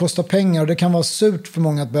fattar, det kostar pengar och det kan vara surt för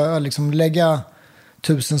många att börja liksom lägga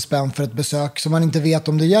 1000 spänn för ett besök som man inte vet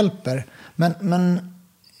om det hjälper. Men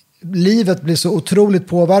livet blir så otroligt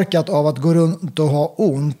påverkat av att gå runt och ha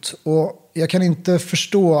ont, och jag kan inte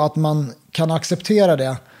förstå att man kan acceptera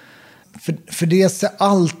det. För det,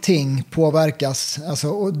 allting påverkas. Alltså,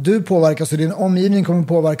 och du påverkas och din omgivning kommer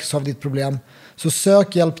påverkas av ditt problem. Så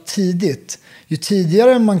sök hjälp tidigt. Ju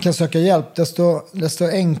tidigare man kan söka hjälp, desto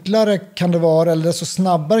enklare kan det vara, eller desto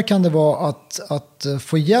snabbare kan det vara att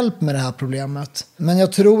få hjälp med det här problemet. Men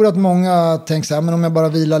jag tror att många tänker så här, men om jag bara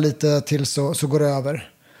vilar lite till så går det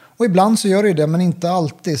över. Och ibland så gör det det, men inte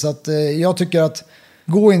alltid. Så att, jag tycker att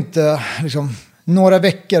gå inte liksom, några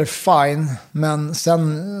veckor, fine. Men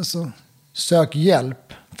sen så sök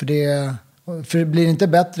hjälp. För det blir inte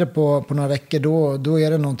bättre på några veckor. Då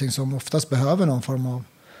är det någonting som oftast behöver någon form av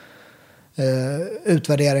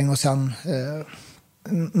utvärdering. Och sen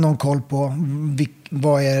någon koll på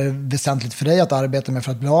vad är väsentligt för dig att arbeta med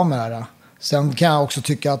för att bli av med det här. Sen kan jag också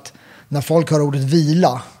tycka att när folk har ordet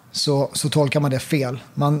vila så tolkar man det fel.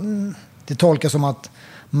 Det tolkas som att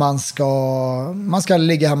man ska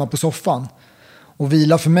ligga hemma på soffan. Och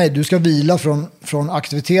vila för mig, du ska vila från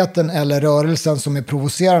aktiviteten eller rörelsen som är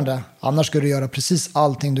provocerande. Annars ska du göra precis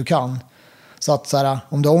allting du kan. Så att så här,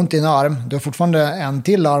 om du har ont i en arm, du har fortfarande en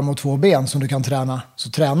till arm och 2 ben som du kan träna. Så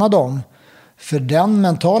träna dem. För den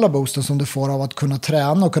mentala boosten som du får av att kunna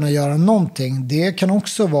träna och kunna göra någonting, det kan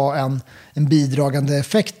också vara en bidragande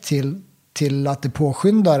effekt till att det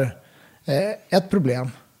påskyndar ett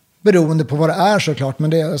problem. Beroende på vad det är såklart, men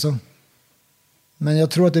det är alltså... Men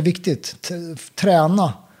jag tror att det är viktigt.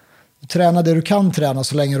 Träna det du kan träna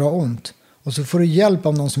så länge du har ont. Och så får du hjälp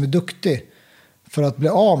av någon som är duktig för att bli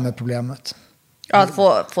av med problemet. Ja,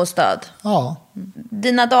 att få stöd. Ja.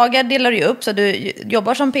 Dina dagar delar du upp, så du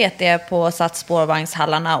jobbar som PT på Sats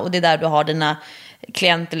spårvagnshallarna och det är där du har dina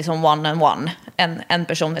klienter liksom one-on-one, en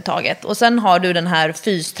person i taget. Och sen har du den här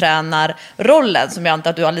fystränarrollen som jag antar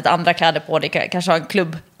att du har lite andra kläder på. Det kanske har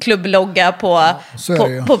en klubblogga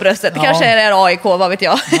på bröstet. Det kanske är AIK, vad vet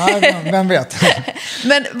jag. Nej, vem vet.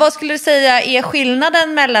 Men vad skulle du säga är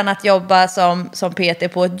skillnaden mellan att jobba som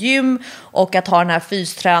PT på ett gym och att ha den här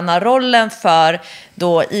fystränarrollen för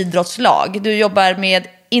då idrottslag? Du jobbar med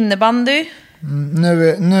innebandy.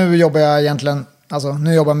 Nu jobbar jag egentligen,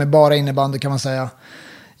 nu jobbar jag med bara innebandy kan man säga.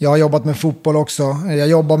 Jag har jobbat med fotboll också. Jag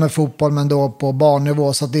jobbar med fotboll men då på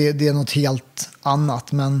barnnivå, så att det är något helt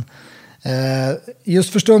annat. Men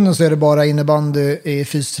just för stunden så är det bara innebandy i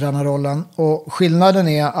fystränarrollen. Och skillnaden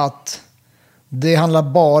är att det handlar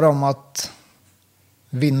bara om att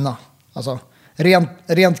vinna. Alltså,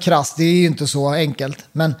 rent krasst, det är ju inte så enkelt.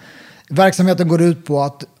 Men verksamheten går ut på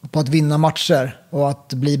att vinna matcher och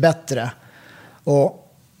att bli bättre.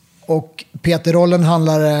 Och PT-rollen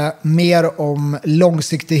handlar mer om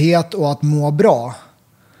långsiktighet och att må bra.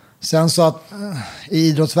 Sen så att i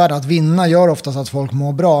idrottsvärlden att vinna gör oftast att folk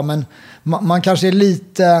mår bra. Men man kanske är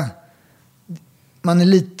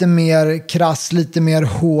lite mer krass, lite mer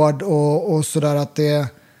hård och sådär, att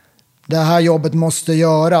det här jobbet måste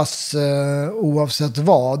göras oavsett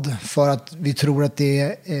vad, för att vi tror att det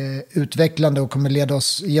är utvecklande och kommer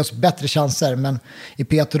ge oss bättre chanser. Men i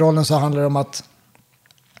PT-rollen så handlar det om att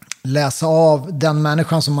läsa av den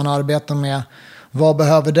människan som man arbetar med. Vad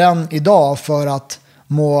behöver den idag för att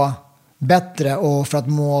må bättre och för att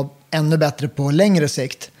må ännu bättre på längre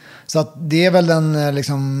sikt? Så att det är väl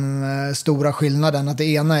den stora skillnaden. Att det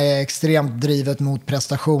ena är extremt drivet mot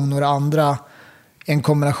prestation och det andra en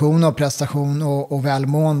kombination av prestation och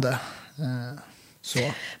välmående. Så.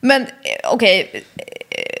 Men okej,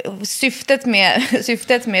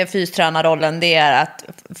 syftet med fystränarrollen, det är att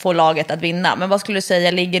få laget att vinna. Men vad skulle du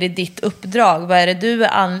säga ligger i ditt uppdrag? Vad är det du är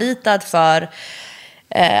anlitad för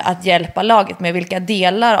att hjälpa laget med? Vilka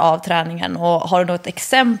delar av träningen? Och har du något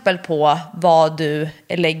exempel på vad du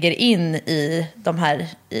lägger in i de här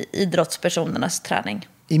idrottspersonernas träning?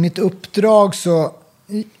 I mitt uppdrag så,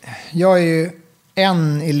 jag är ju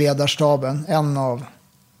en i ledarstaben, en av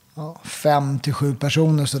 5 till 7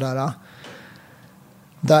 personer sådär.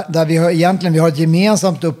 Där vi har ett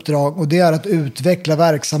gemensamt uppdrag, och det är att utveckla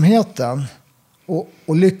verksamheten.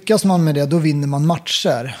 Och lyckas man med det, då vinner man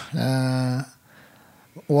matcher.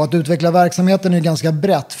 Och att utveckla verksamheten är ganska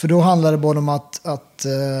brett, för då handlar det både om att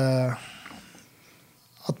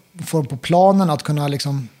få på planen, att kunna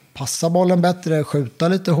liksom passa bollen bättre, skjuta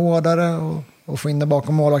lite hårdare och få in det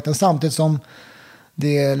bakom målvakten, samtidigt som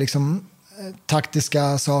det är liksom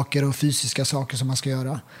taktiska saker och fysiska saker som man ska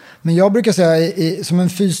göra. Men jag brukar säga som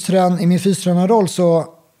i min fystränarroll så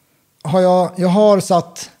har jag har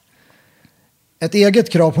satt ett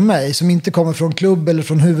eget krav på mig som inte kommer från klubb eller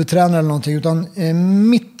från huvudtränare eller någonting, utan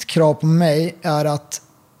mitt krav på mig är att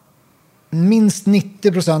minst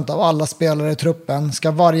 90% av alla spelare i truppen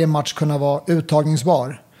ska varje match kunna vara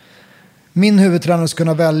uttagningsbar. Min huvudtränare ska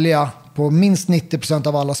kunna välja på minst 90%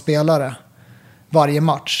 av alla spelare varje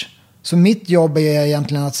match. Så mitt jobb är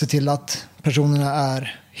egentligen att se till att personerna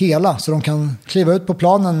är hela, så de kan kliva ut på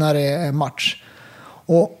planen när det är match.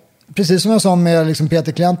 Och precis som jag sa med liksom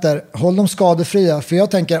PT-klienter, håll dem skadefria. För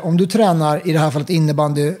jag tänker, om du tränar i det här fallet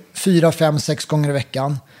innebandy 4, 5, 6 gånger i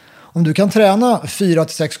veckan. Om du kan träna 4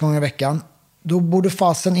 till 6 gånger i veckan, då borde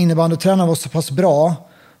fasen innebandytränaren vara så pass bra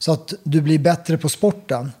så att du blir bättre på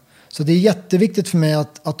sporten. Så det är jätteviktigt för mig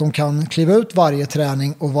att de kan kliva ut varje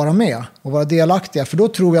träning och vara med och vara delaktiga. För då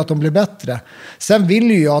tror jag att de blir bättre. Sen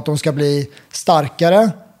vill ju jag att de ska bli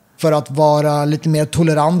starkare för att vara lite mer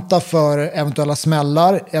toleranta för eventuella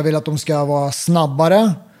smällar. Jag vill att de ska vara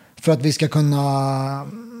snabbare för att vi ska kunna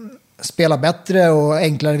spela bättre och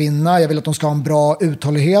enklare vinna. Jag vill att de ska ha en bra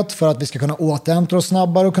uthållighet för att vi ska kunna återhämta oss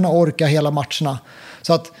snabbare och kunna orka hela matcherna.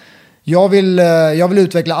 Så att jag vill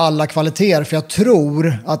utveckla alla kvaliteter, för jag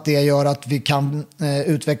tror att det gör att vi kan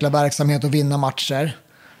utveckla verksamhet och vinna matcher.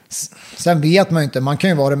 Sen vet man ju inte, man kan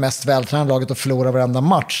ju vara det mest vältränade laget och förlora varenda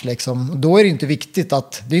match. Liksom. Då är det inte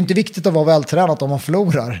viktigt att vara vältränad om man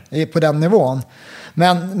förlorar på den nivån.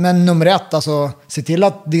 Men nummer 1, alltså, se till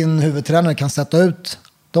att din huvudtränare kan sätta ut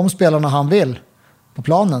de spelarna han vill på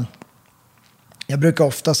planen. Jag brukar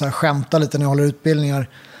ofta så här skämta lite när jag håller utbildningar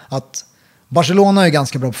att Barcelona är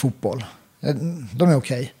ganska bra på fotboll. De är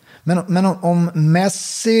okej. Men om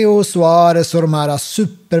Messi och Suarez och de här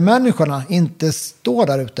supermänniskorna inte står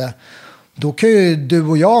där ute, då kan ju du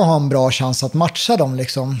och jag ha en bra chans att matcha dem.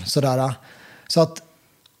 Liksom, sådär. Så att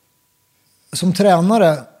som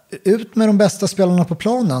tränare, ut med de bästa spelarna på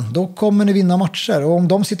planen. Då kommer ni vinna matcher. Och om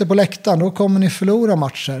de sitter på läktaren, då kommer ni förlora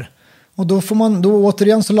matcher. Och då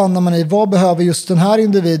återigen så landar man i vad behöver just den här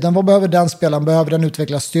individen, vad behöver den spelaren, behöver den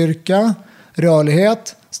utveckla styrka,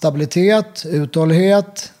 rörlighet, stabilitet,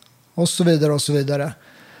 uthållighet och så vidare och så vidare.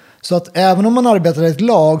 Så att även om man arbetar i ett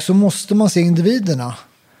lag så måste man se individerna.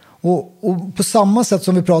 Och på samma sätt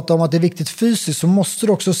som vi pratar om att det är viktigt fysiskt så måste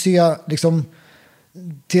du också se liksom,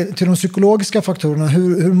 till de psykologiska faktorerna.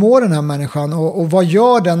 Hur mår den här människan och vad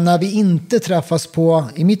gör den när vi inte träffas på,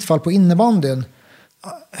 i mitt fall på innebandyn?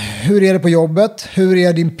 Hur är det på jobbet? Hur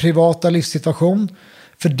är din privata livssituation?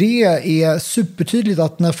 För det är supertydligt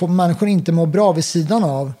att när människor inte mår bra vid sidan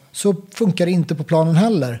av så funkar det inte på planen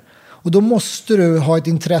heller. Och då måste du ha ett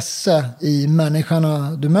intresse i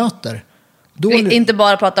människorna du möter. Inte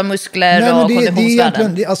bara prata muskler och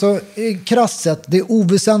konditionsvärden. Alltså, krasst sett, det är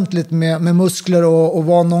oväsentligt med muskler och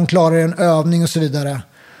vad någon klarar i en övning och så vidare.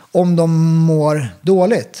 Om de mår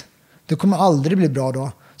dåligt. Det kommer aldrig bli bra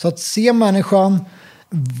då. Så att se människan,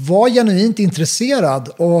 vara genuint intresserad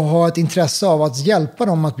och ha ett intresse av att hjälpa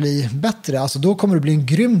dem att bli bättre. Alltså då kommer du bli en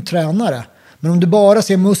grym tränare. Men om du bara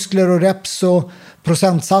ser muskler och reps och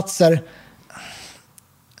procentsatser,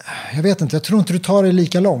 jag vet inte, jag tror inte du tar det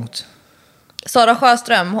lika långt. Sara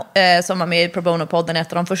Sjöström som var med i Pro Bono-podden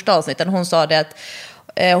efter de första avsnitten, hon sa det att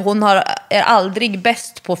hon är aldrig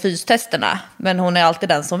bäst på fystesterna, men hon är alltid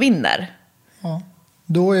den som vinner. Ja,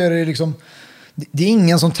 då är det liksom, det är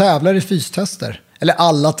ingen som tävlar i fystester. Eller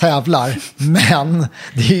alla tävlar, men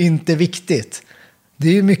det är inte viktigt.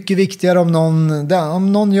 Det är mycket viktigare om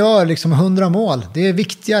någon gör liksom 100 mål. Det är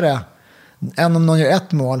viktigare än om någon gör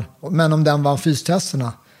 1 mål, men om den vann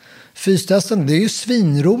fystesterna. Fystesten, det är ju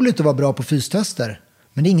svinroligt att vara bra på fystester.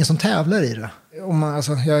 Men det är ingen som tävlar i det.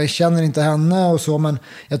 Alltså, jag känner inte henne och så, men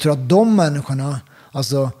jag tror att de människorna,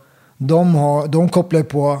 alltså, de kopplar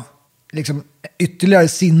på liksom ytterligare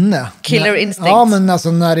sinne. Killer instinct. Ja, men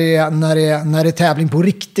alltså när det är tävling på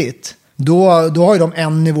riktigt, då har ju de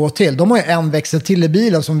en nivå till. De har ju en växel till i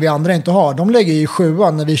bilen som vi andra inte har. De lägger ju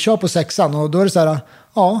 7:an när vi kör på 6:an och då är det så här,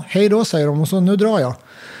 ja, hej då säger de och så nu drar jag.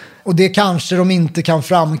 Och det kanske de inte kan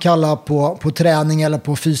framkalla på träning eller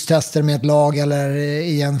på fystester med ett lag eller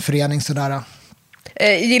i en förening sådär.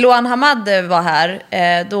 Jiloan Hamad var här.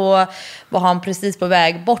 Då var han precis på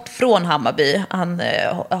väg bort från Hammarby. Han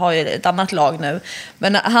har ju ett annat lag nu.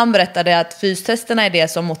 Men han berättade att fystesterna är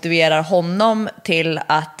det som motiverar honom till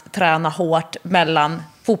att träna hårt mellan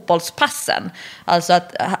fotbollspassen. Alltså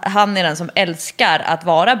att han är den som älskar att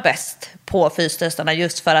vara bäst på fystesterna,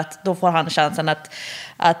 just för att då får han chansen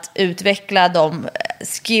att utveckla de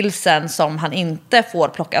skillsen som han inte får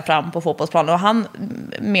plocka fram på fotbollsplanen. Och han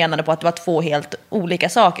menade på att det var 2 helt olika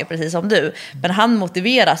saker, precis som du. Men han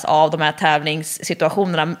motiveras av de här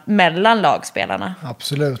tävlingssituationerna mellan lagspelarna.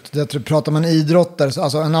 Absolut. Det pratar man idrottare,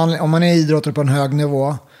 alltså om man är idrottare på en hög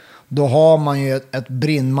nivå, då har man ju ett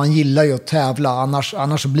brinn. Man gillar ju att tävla.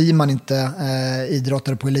 Annars blir man inte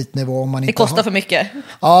idrottare på elitnivå. Om man inte kostar för mycket.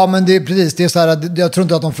 Ja, men det är precis. Det är så här, jag tror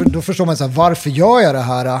inte att då förstår man så här, varför gör jag det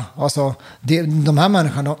här? Alltså, de här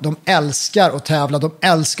människorna, de älskar att tävla. De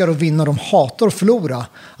älskar att vinna. De hatar att förlora.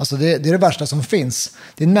 Alltså, det är det värsta som finns.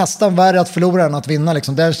 Det är nästan värre att förlora än att vinna.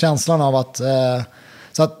 Liksom. Det är känslan av att...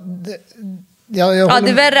 så att... Ja, det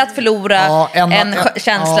är värre att förlora än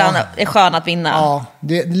känslan är skön att vinna. Ja,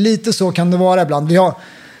 lite så kan det vara ibland.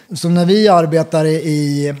 Som när vi arbetar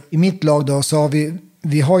i mitt lag då, så har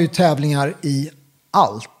vi har ju tävlingar i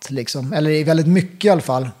allt liksom. Eller i väldigt mycket i alla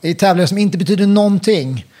fall. I tävlingar som inte betyder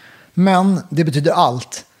någonting, men det betyder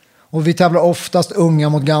allt. Och vi tävlar oftast unga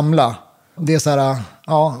mot gamla. Det är så här,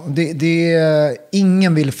 ja,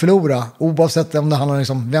 ingen vill förlora, oavsett om det handlar om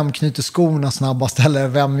liksom, vem knyter skorna snabbast eller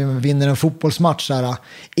vem vinner en fotbollsmatch. Så här.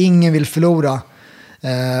 Ingen vill förlora,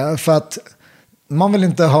 för att man vill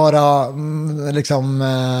inte höra liksom,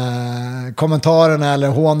 kommentarerna eller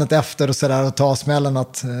hånet efter och, så där, och ta smällen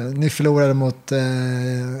att ni förlorade mot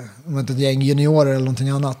ett gäng juniorer eller någonting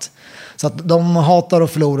annat. Så att de hatar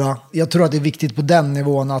att förlora. Jag tror att det är viktigt på den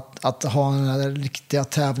nivån att ha den här riktiga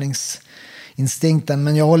tävlingsinstinkten.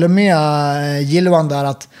 Men jag håller med Jiloan där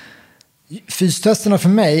att fystesterna för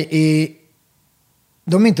mig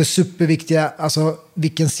de är inte superviktiga, alltså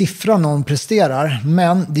vilken siffra någon presterar.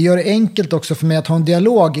 Men det gör det enkelt också för mig att ha en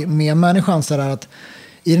dialog med människan. Så där att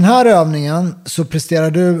i den här övningen så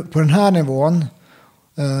presterar du på den här nivån.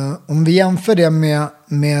 Om vi jämför det med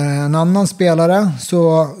en annan spelare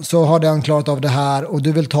så har den klarat av det här och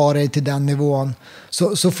du vill ta dig till den nivån.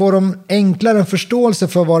 Så får de enklare en förståelse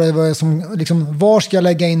för vad det är som, liksom, var ska jag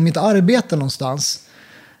lägga in mitt arbete någonstans.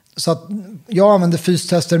 Så att jag använder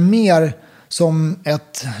fystester mer som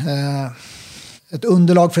ett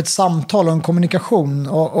underlag för ett samtal och en kommunikation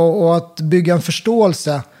och att bygga en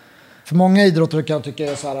förståelse. För många idrottare kan jag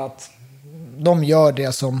tycka är så här att de gör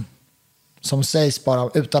det som sägs bara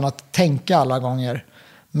utan att tänka alla gånger.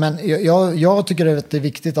 Men jag tycker att det är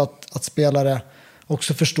viktigt att spelare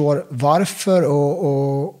också förstår varför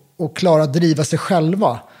och klarar att driva sig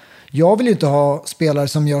själva. Jag vill ju inte ha spelare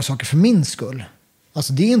som gör saker för min skull.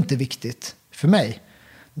 Alltså det är inte viktigt för mig.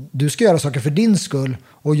 Du ska göra saker för din skull,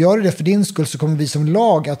 och gör det för din skull så kommer vi som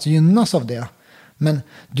lag att gynnas av det. Men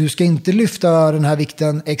du ska inte lyfta den här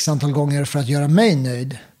vikten x antal gånger för att göra mig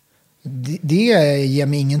nöjd. Det ger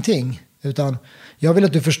mig ingenting. Utan jag vill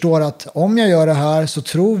att du förstår att om jag gör det här så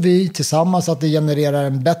tror vi tillsammans att det genererar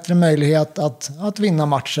en bättre möjlighet att vinna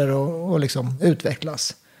matcher och liksom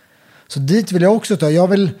utvecklas. Så dit vill jag också ta.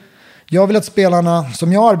 Jag vill att spelarna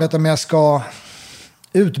som jag arbetar med ska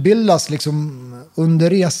utbildas liksom under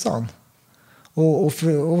resan. Och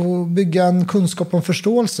bygga en kunskap och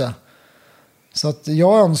förståelse. Så att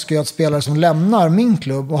jag önskar att spelare som lämnar min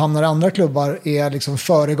klubb och hamnar i andra klubbar är liksom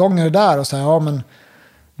föregångare där och säger men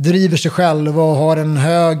driver sig själva och har en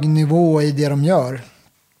hög nivå i det de gör.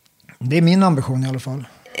 Det är min ambition i alla fall.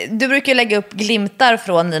 Du brukar lägga upp glimtar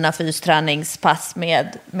från dina fysträningspass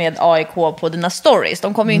med AIK på dina stories.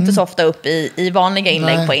 De kommer ju inte så ofta upp i vanliga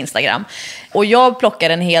inlägg på Instagram. Och jag plockar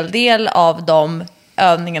en hel del av de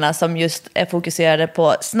övningarna som just är fokuserade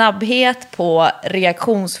på snabbhet, på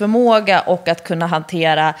reaktionsförmåga och att kunna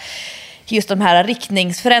hantera just de här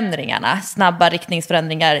riktningsförändringarna, snabba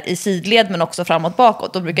riktningsförändringar i sidled men också framåt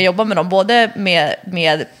bakåt. Och brukar jobba med dem både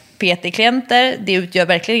med PT-klienter, det utgör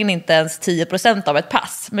verkligen inte ens 10% av ett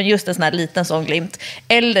pass, men just en sån här liten sån glimt,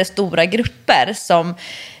 eller stora grupper som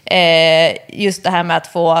just det här med att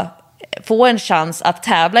få en chans att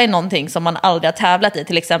tävla i någonting som man aldrig har tävlat i,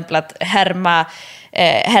 till exempel att härma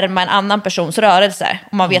en annan persons rörelse,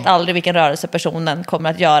 och man vet aldrig vilken rörelse personen kommer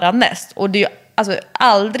att göra näst. Och det är ju, alltså,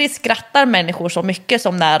 aldrig skrattar människor så mycket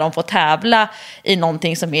som när de får tävla i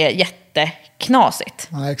någonting som är jätteknasigt.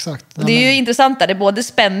 Ja, exakt. Det är ju intressant där, det är både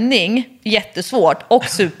spänning, jättesvårt och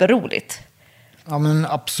superroligt. Ja men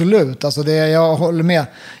absolut, alltså jag håller med.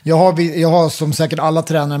 Jag har som säkert alla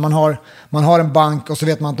tränare, man har en bank och så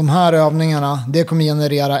vet man att de här övningarna, det kommer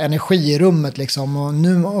generera energi i rummet liksom. Och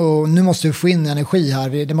nu måste vi få in energi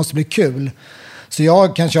här, det måste bli kul. Så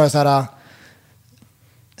jag kan köra så här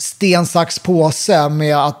sten, sax, påse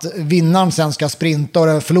med att vinnaren sen ska sprinta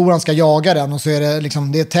och förloraren ska jaga den, och så är det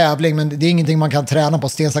liksom, det är tävling, men det är ingenting man kan träna på.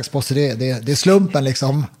 Sten, sax, påse, det är slumpen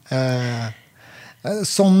liksom.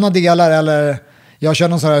 Sådana delar, eller jag kör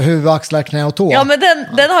någon sån här huvud, axlar, knä och tå. Ja, men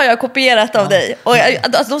den har jag kopierat av dig. Och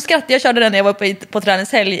alltså, de skrattade, jag körde den när jag var uppe på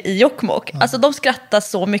träningshelg i Jokkmokk. Alltså de skrattar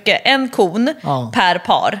så mycket. En kon per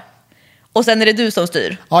par. Och sen är det du som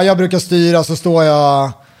styr. Ja, jag brukar styra, så står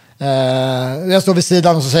jag står vid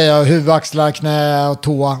sidan och så säger jag huvud, axlar, knä och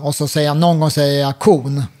tå. Och så säger jag, någon gång säger jag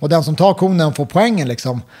kon. Och den som tar konen får poängen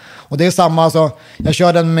liksom. Och det är samma, alltså, jag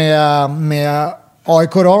kör den med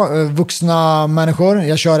AIK då, vuxna människor.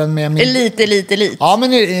 Jag kör den med min... Elit. Ja,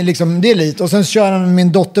 men liksom, det är elit. Och sen kör jag den med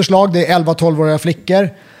min dotters lag, det är 11-12-åriga flickor.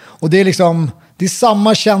 Och det är liksom, det är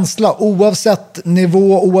samma känsla oavsett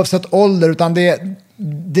nivå, oavsett ålder. Utan det är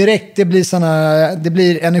direkt, det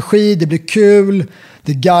blir energi, det blir kul,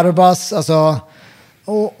 det garvas. Alltså,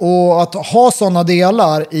 och att ha sådana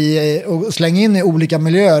delar och slänga in i olika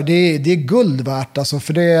miljöer, det är guld värt. Alltså,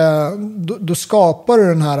 för då skapar du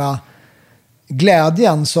den här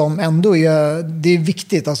glädjen som ändå det är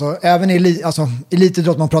viktigt. Alltså, även i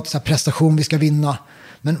elitidrott, man pratar så här prestation, vi ska vinna.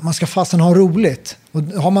 Men man ska fasen ha roligt. Och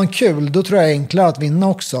har man kul, då tror jag det är enklare att vinna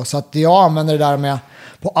också. Så att jag använder det där med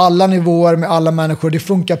på alla nivåer, med alla människor. Det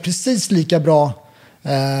funkar precis lika bra.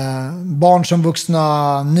 Barn som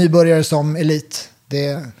vuxna, nybörjare som elit.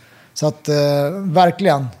 Så att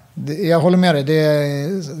verkligen, jag håller med dig. Det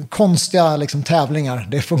är konstiga liksom, tävlingar.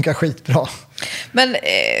 Det funkar skitbra. Men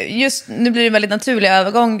just nu blir det en väldigt naturlig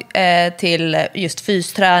övergång till just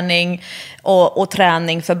fysträning och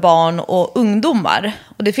träning för barn och ungdomar.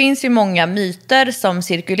 Och det finns ju många myter som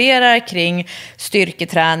cirkulerar kring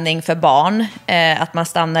styrketräning för barn. Att man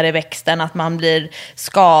stannar i växten, att man blir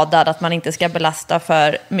skadad, att man inte ska belasta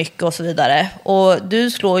för mycket och så vidare. Och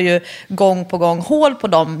du slår ju gång på gång hål på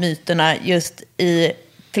de myterna just i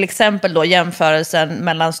till exempel då jämförelsen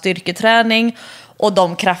mellan styrketräning och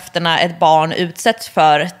de krafterna ett barn utsätts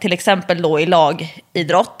för, till exempel då i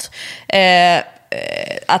lagidrott.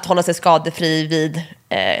 Att hålla sig skadefri vid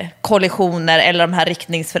kollisioner eller de här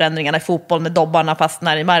riktningsförändringarna i fotboll med dobbarna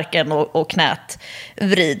fastnar i marken och knät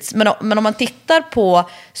vrids. Men om man tittar på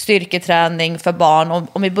styrketräning för barn,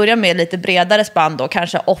 om vi börjar med lite bredare spann då,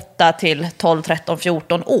 kanske 8 till 12, 13,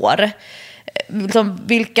 14 år. liksom,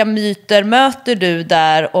 vilka myter möter du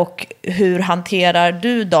där och hur hanterar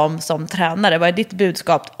du dem som tränare? Vad är ditt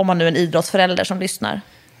budskap om man nu är en idrottsförälder som lyssnar?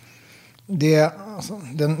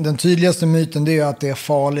 Den tydligaste myten det är att det är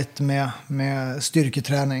farligt med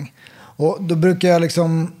styrketräning. Och då brukar jag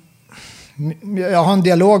jag har en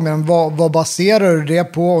dialog med dem. Vad baserar du det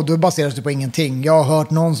på? Och då baseras det på ingenting. Jag har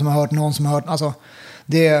hört någon som har hört. Alltså,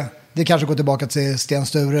 det kanske går tillbaka till Sten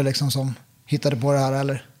Sture liksom, som hittade på det här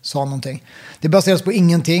eller sa någonting. Det baseras på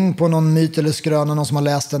ingenting, på någon myt eller skröna, någon som har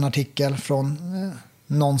läst en artikel från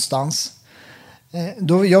någonstans.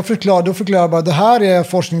 Då förklarar jag bara, det här är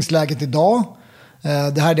forskningsläget idag.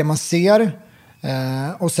 Det här är det man ser.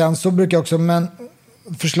 Och sen så brukar jag också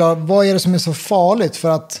förklara, vad är det som är så farligt? För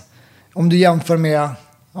att om du jämför med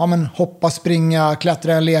hoppa, springa,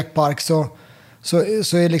 klättra i en lekpark så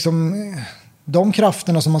är liksom de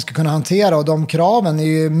krafterna som man ska kunna hantera och de kraven är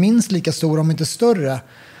ju minst lika stora om inte större.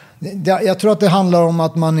 Jag tror att det handlar om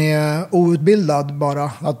att man är outbildad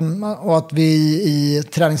bara. Och att vi i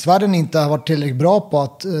träningsvärlden inte har varit tillräckligt bra på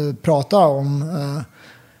att prata om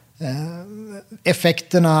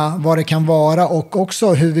effekterna, vad det kan vara och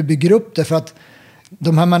också hur vi bygger upp det. För att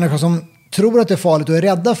de här människorna som tror att det är farligt och är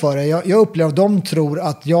rädda för det. Jag upplever att de tror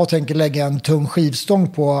att jag tänker lägga en tung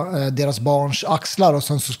skivstång på deras barns axlar och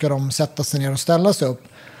sen så ska de sätta sig ner och ställa sig upp.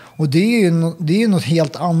 Och det är ju något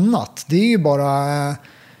helt annat. Det är ju bara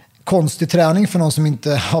konstig träning för någon som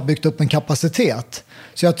inte har byggt upp en kapacitet.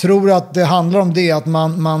 Så jag tror att det handlar om det, att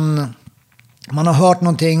man har hört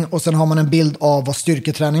någonting och sen har man en bild av vad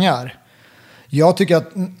styrketräning är. Jag tycker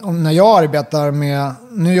att när jag arbetar med,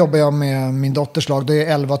 nu jobbar jag med min dotters lag, det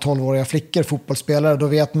är 11-12-åriga flickor, fotbollsspelare, då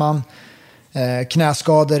vet man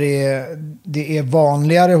knäskador det är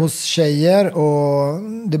vanligare hos tjejer och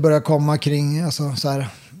det börjar komma kring alltså, så här,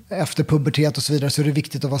 efter pubertet och så vidare, så är det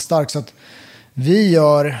viktigt att vara stark. Så att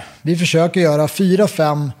vi försöker göra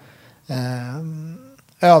 4-5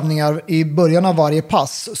 övningar i början av varje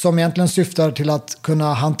pass som egentligen syftar till att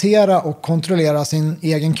kunna hantera och kontrollera sin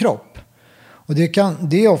egen kropp. Och det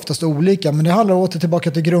är oftast olika, men det handlar åter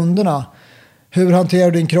tillbaka till grunderna. Hur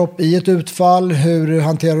hanterar du din kropp i ett utfall? Hur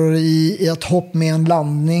hanterar du i ett hopp med en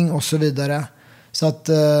landning och så vidare. Så att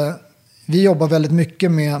vi jobbar väldigt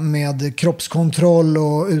mycket med kroppskontroll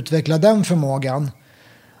och utveckla den förmågan.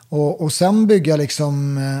 Och sen bygga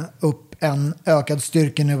liksom upp en ökad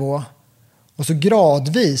styrkenivå. Och så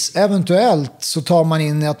gradvis, eventuellt så tar man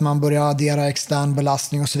in i att man börjar addera extern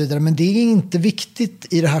belastning och så vidare. Men det är inte viktigt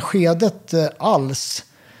i det här skedet alls.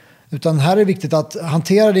 Utan här är det viktigt att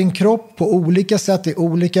hantera din kropp på olika sätt, i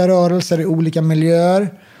olika rörelser, i olika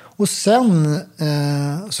miljöer. Och sen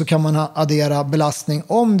så kan man addera belastning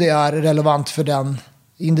om det är relevant för den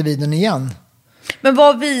individen igen. Men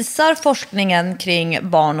vad visar forskningen kring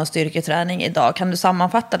barn- och styrketräning idag? Kan du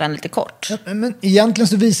sammanfatta den lite kort? Men egentligen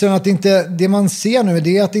så visar den att det man ser nu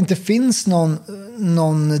det är att det inte finns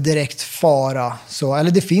någon direkt fara.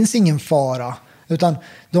 Eller det finns ingen fara. Utan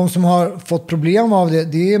de som har fått problem av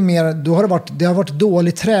det är mer, det har varit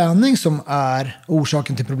dålig träning som är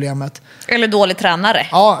orsaken till problemet. Eller dålig tränare.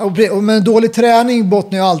 Ja, men dålig träning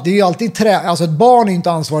bottnar ju alltid. Det är ju alltid alltså ett barn är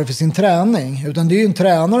inte ansvarig för sin träning, utan det är ju en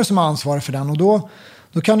tränare som är ansvarig för den. Och då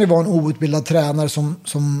kan det vara en outbildad tränare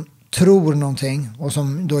som tror någonting och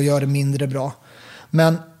som då gör det mindre bra.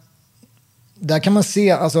 Men där kan man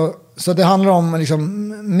se, alltså, så det handlar om liksom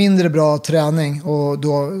mindre bra träning och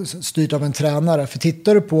då styrt av en tränare. För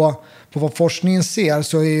tittar du på vad forskningen ser,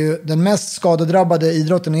 så är ju den mest skadedrabbade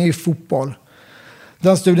idrotten är ju fotboll.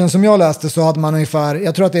 Den studien som jag läste så hade man ungefär,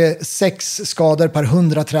 jag tror att det är 6 skador per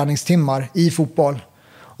 100 träningstimmar i fotboll.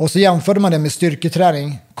 Och så jämförde man det med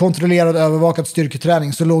styrketräning, kontrollerad övervakad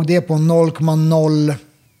styrketräning, så låg det på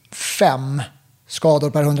 0,05 skador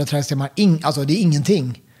per 100 träningstimmar. Alltså det är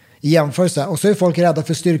ingenting i jämförelse. Och så är folk rädda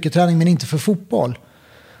för styrketräning men inte för fotboll.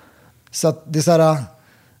 Så att det är så här,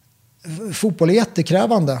 fotboll är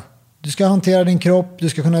jättekrävande. Du ska hantera din kropp, du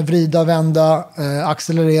ska kunna vrida, vända,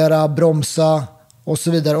 accelerera, bromsa och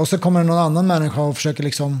så vidare. Och så kommer det någon annan människa och försöker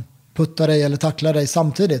liksom putta dig eller tackla dig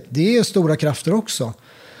samtidigt. Det är stora krafter också.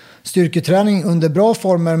 Styrketräning under bra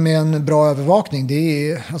former med en bra övervakning,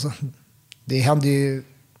 det händer ju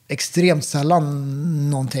extremt sällan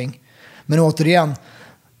någonting. Men återigen,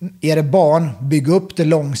 är det barn, bygg upp det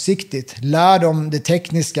långsiktigt. Lär dem det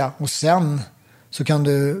tekniska och sen så kan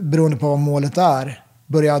du, beroende på vad målet är,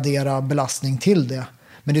 börja addera belastning till det.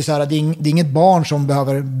 Men det är så här, det är inget barn som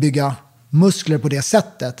behöver bygga muskler på det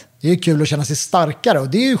sättet. Det är kul att känna sig starkare och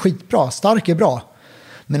det är ju skitbra. Stark är bra.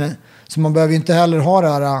 Men så man behöver ju inte heller ha det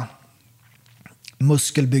här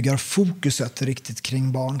muskelbyggarfokuset riktigt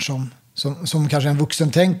kring barn som kanske en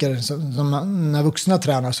vuxen tänker. Som när vuxna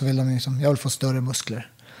tränar så vill de liksom, jag vill få större muskler.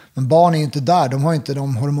 Men barn är ju inte där, de har inte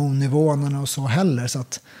de hormonnivåerna och så heller. Så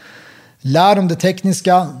att lär dem det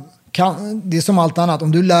tekniska, det är som allt annat.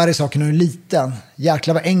 Om du lär dig saker när du är liten,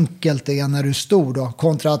 jäklar vad enkelt det är när du är stor då.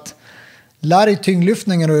 Kontra att lär dig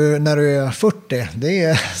tyngdlyftning när du är 40. Det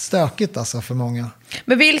är stökigt alltså för många.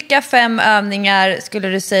 Men vilka 5 övningar skulle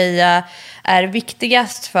du säga är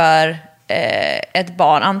viktigast för ett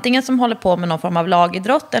barn? Antingen som håller på med någon form av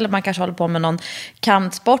lagidrott, eller man kanske håller på med någon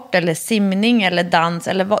kampsport eller simning eller dans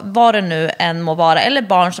eller vad det nu än må vara. Eller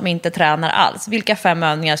barn som inte tränar alls. Vilka 5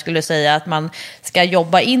 övningar skulle du säga att man ska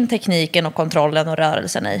jobba in tekniken och kontrollen och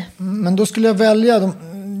rörelsen i? Men då skulle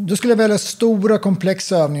jag välja stora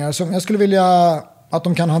komplexa övningar. Som jag skulle vilja att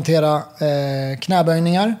de kan hantera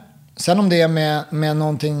knäböjningar. Sen om det är med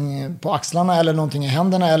någonting på axlarna eller någonting i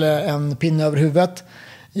händerna eller en pinne över huvudet.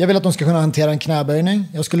 Jag vill att de ska kunna hantera en knäböjning.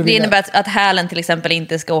 Det innebär att hälen till exempel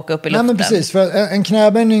inte ska åka upp i luften. Nej, men precis. För en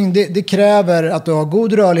knäböjning det kräver att du har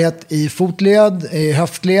god rörlighet i fotled, i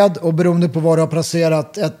höftled. Och beroende på var du har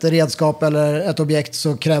placerat ett redskap eller ett objekt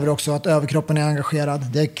så kräver det också att överkroppen är engagerad.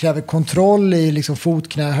 Det kräver kontroll i liksom fot,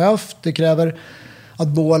 knä, höft. Det kräver att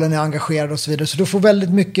bålen är engagerad och så vidare. Så du får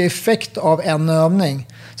väldigt mycket effekt av en övning.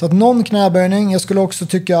 Så att någon knäböjning, jag skulle också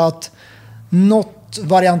tycka att något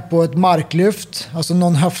variant på ett marklyft, alltså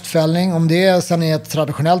någon höftfällning, om det är sen är ett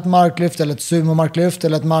traditionellt marklyft eller ett sumo-marklyft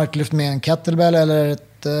eller ett marklyft med en kettlebell eller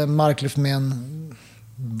ett marklyft med en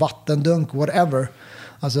vattendunk, whatever.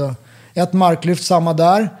 Alltså ett marklyft, samma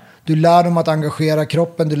där. Du lär dem att engagera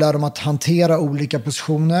kroppen, du lär dem att hantera olika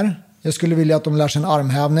positioner. Jag skulle vilja att de lär sig en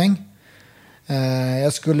armhävning.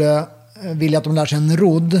 Jag skulle vilja att de lär sig en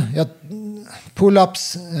rodd.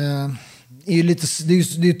 Pull-ups är ju lite,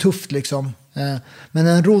 det är tufft liksom. Men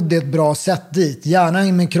en rodd är ett bra sätt dit. Gärna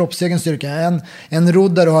med kroppsegen styrka. En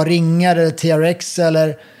rodd där du har ringar eller TRX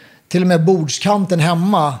eller till och med bordskanten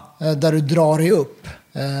hemma där du drar dig upp.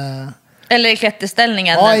 Eller i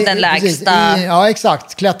klätterställningen, den lägsta. Ja,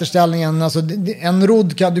 exakt. Klätterställningen. Alltså, en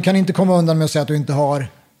rodd, du kan inte komma undan med att säga att du inte har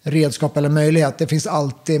redskap eller möjlighet. Det finns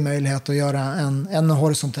alltid möjlighet att göra en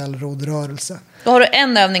horisontell roddrörelse. Då har du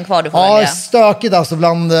en övning kvar du får välja. Ja, stökigt alltså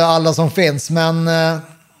bland alla som finns. Men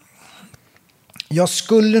jag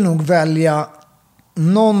skulle nog välja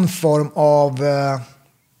någon form av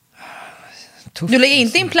du lägger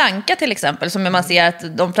inte in planka till exempel, som man ser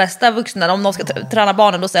att de flesta vuxna, om de ska träna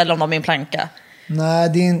barnen, då ställer de in planka. Nej,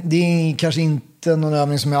 det är kanske inte någon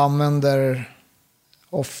övning som jag använder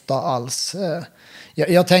ofta alls.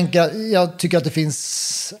 Jag tycker att det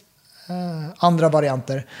finns andra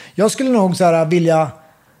varianter. Jag skulle nog så här vilja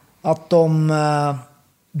att de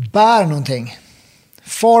bär någonting.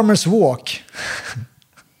 Farmers walk.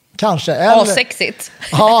 Kanske. Eller, sexigt.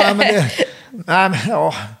 Ja, men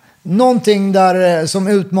någonting där som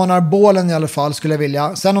utmanar bålen i alla fall skulle jag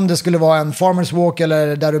vilja. Sen om det skulle vara en farmers walk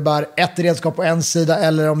eller där du bär ett redskap på en sida,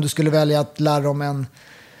 eller om du skulle välja att lära dem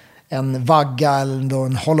en vagga eller då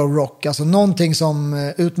en hollow rock. Alltså någonting som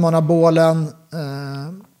utmanar bålen.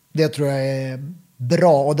 Det tror jag är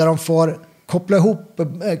bra. Och där de får koppla ihop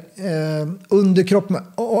underkropp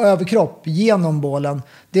och överkropp genom bålen.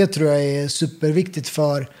 Det tror jag är superviktigt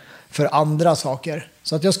för andra saker.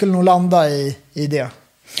 Så att jag skulle nog landa i det.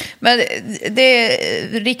 Men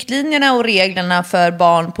riktlinjerna och reglerna för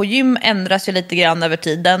barn på gym ändras ju lite grann över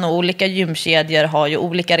tiden, och olika gymkedjor har ju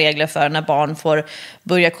olika regler för när barn får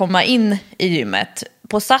börja komma in i gymmet.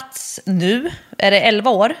 På Sats nu är det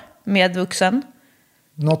 11 år med vuxen.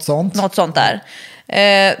 Något sånt där.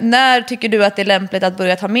 När tycker du att det är lämpligt att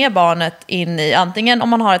börja ta med barnet in i, antingen om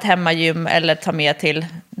man har ett hemmagym eller ta med till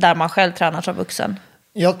där man själv tränar som vuxen?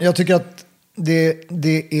 Jag tycker att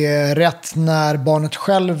det är rätt när barnet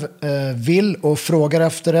själv vill och frågar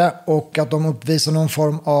efter det, och att de uppvisar någon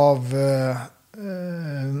form av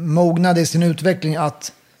mognad i sin utveckling,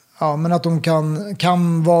 att de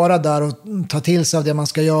kan vara där och ta till sig av det man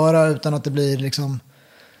ska göra utan att det blir liksom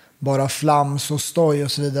bara flams och stoj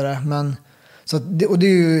och så vidare. Men så och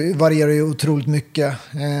det varierar ju otroligt mycket.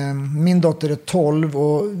 Min dotter är 12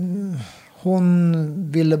 och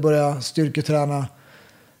hon ville börja styrketräna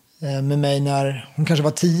med mig när hon kanske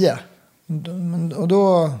var 10. Och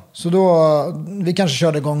då vi kanske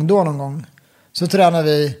körde igång då någon gång. Så tränar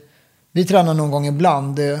vi tränar någon gång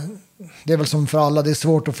ibland. Det är väl som för alla, det är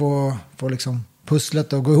svårt att få liksom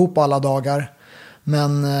pusslet att gå ihop alla dagar.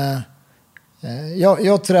 Men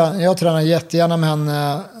jag tränar jättegärna med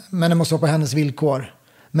henne, men det måste vara på hennes villkor.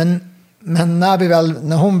 Men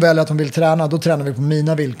när hon väljer att hon vill träna, då tränar vi på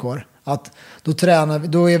mina villkor. Att då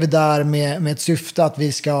är vi där med ett syfte att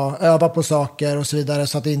vi ska öva på saker och så vidare,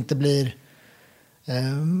 så att det inte blir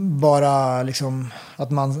bara liksom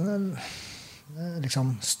att man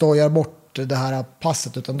liksom stojar bort det här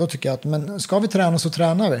passet, utan då tycker jag att men ska vi träna så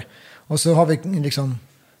tränar vi, och så har vi liksom,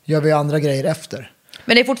 gör vi andra grejer efter.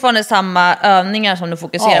 Men det är fortfarande samma övningar som du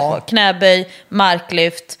fokuserar på? Knäböj,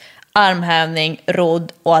 marklyft, armhävning,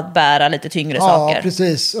 rodd och att bära lite tyngre saker? Ja,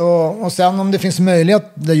 precis. Och sen om det finns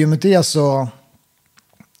möjlighet där gymmet är, så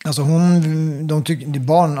alltså de tycker, det är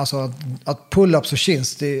barn, alltså att pull-ups och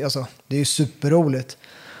chins, det är ju superroligt.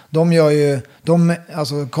 De gör ju,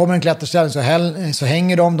 alltså kommer en klätterställning så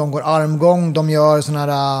hänger de går armgång, de gör sån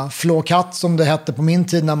här flåkatt som det hette på min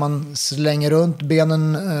tid, när man slänger runt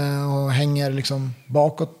benen och hänger liksom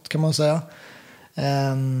bakåt, kan man säga.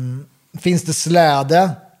 Finns det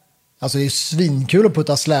släde, alltså det är svinkul att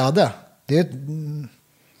putta släde.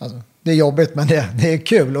 Det är jobbigt, men det är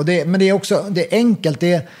kul, men det är också, det är enkelt,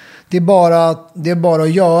 det är bara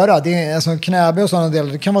att göra. Det är alltså knäböj och sådana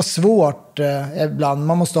delar. Det kan vara svårt ibland.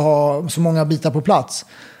 Man måste ha så många bitar på plats.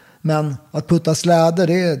 Men att putta släder,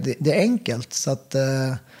 det är enkelt. Så att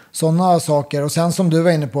sådana saker. Och sen som du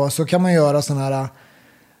var inne på, så kan man göra sådana här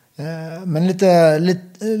men lite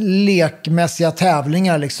lekmässiga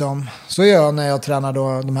tävlingar liksom. Så gör jag när jag tränar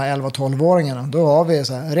då de här 11-12-åringarna. Då har vi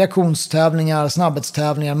så här reaktionstävlingar,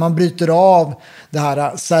 snabbhetstävlingar. Man bryter av det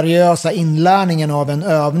här seriösa inlärningen av en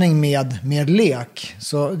övning med lek.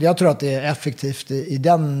 Så jag tror att det är effektivt i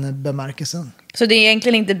den bemärkelsen. Så det är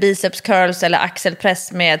egentligen inte biceps curls eller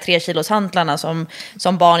axelpress med 3 kilos hantlarna som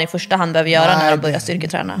barn i första hand behöver göra när de börjar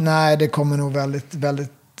styrketräna? Nej, det kommer nog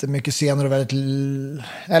väldigt mycket senare och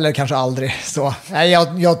eller kanske aldrig så.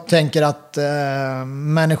 Jag tänker att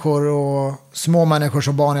människor och små människor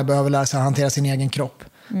som barn behöver lära sig att hantera sin egen kropp.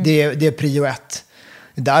 Det är prio 1.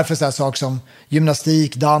 Det är därför så här saker som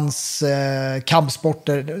gymnastik, dans,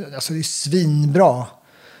 kampsporter, alltså det är svinbra.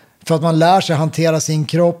 För att man lär sig hantera sin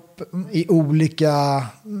kropp i olika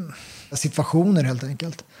situationer helt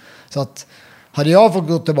enkelt. Så att hade jag fått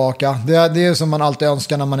gå tillbaka, det är som man alltid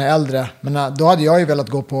önskar när man är äldre. Men då hade jag ju velat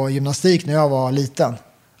gå på gymnastik när jag var liten.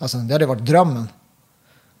 Alltså det hade varit drömmen.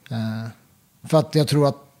 För att jag tror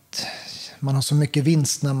att man har så mycket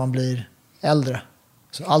vinst när man blir äldre.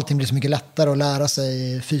 Så allting blir så mycket lättare att lära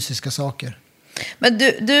sig fysiska saker. Men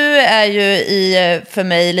du är ju för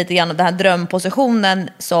mig lite grann den här drömpositionen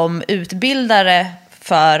som utbildare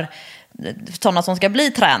för sådana som ska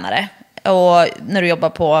bli tränare. Och när du jobbar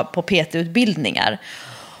på PT-utbildningar.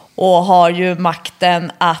 Och har ju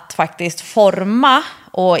makten att faktiskt forma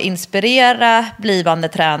och inspirera blivande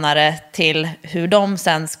tränare till hur de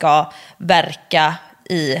sen ska verka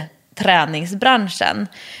i träningsbranschen.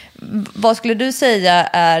 Vad skulle du säga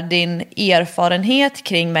är din erfarenhet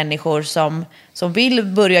kring människor som vill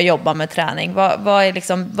börja jobba med träning? Vad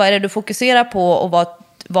är det du fokuserar på, och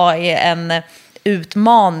vad är en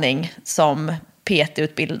utmaning som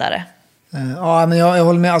PT-utbildare? Ja, men jag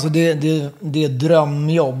håller med. Alltså det är ett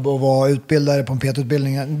drömjobb att vara utbildare på en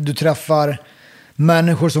PT-utbildning. Du träffar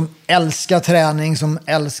människor som älskar träning, som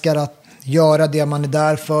älskar att göra det man är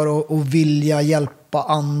där för och vilja hjälpa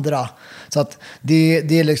andra. Så att det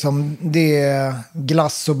är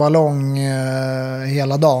glass och ballong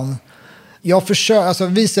hela dagen.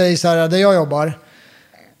 Vi säger så här, där jag jobbar,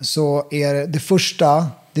 så är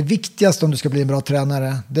det viktigaste om du ska bli en bra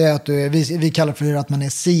tränare, det är att vi kallar för att man är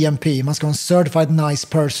CMP. Man ska vara en certified nice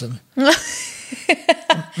person.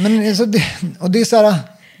 Men alltså det är så här,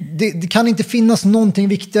 det kan inte finnas någonting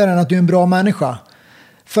viktigare än att du är en bra människa.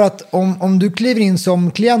 För att om du kliver in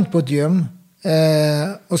som klient på ett gym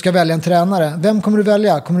och ska välja en tränare, vem kommer du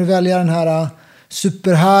välja? Kommer du välja den här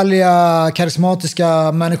superhärliga,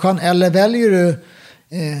 karismatiska människan, eller väljer du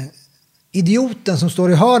idioten som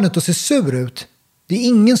står i hörnet och ser sur ut? Det är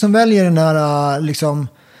ingen som väljer den här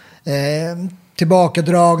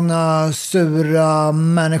tillbakadragna, sura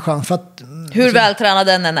människan. För att, hur vältränad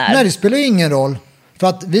den än är. Nej, det spelar ingen roll. För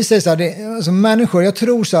att vi säger så här, alltså människor, jag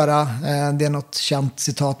tror så här, det är något känt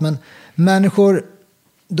citat, men människor,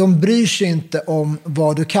 de bryr sig inte om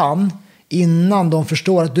vad du kan innan de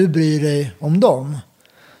förstår att du bryr dig om dem.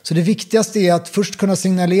 Så det viktigaste är att först kunna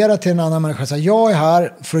signalera till en annan människa så här, jag är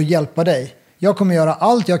här för att hjälpa dig. Jag kommer göra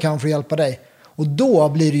allt jag kan för att hjälpa dig. Och då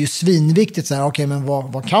blir det ju svinviktigt så här, okej, men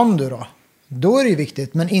vad kan du då? Då är det ju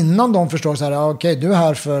viktigt. Men innan de förstår så här, okej, du är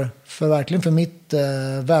här för verkligen för mitt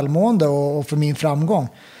välmående och för min framgång.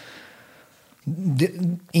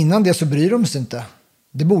 Innan det så bryr de sig inte.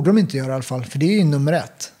 Det borde de inte göra i alla fall, för det är ju nummer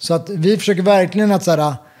 1. Så att vi försöker verkligen att så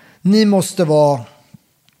här, ni måste vara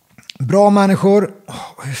bra människor.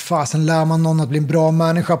 Hur fasen lär man någon att bli en bra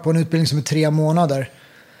människa på en utbildning som är 3 månader?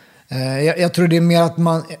 Jag tror det är mer att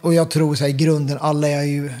och jag tror så här, i grunden, alla är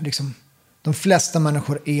ju liksom De flesta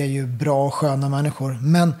människor är ju bra och sköna människor.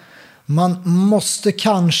 Men man måste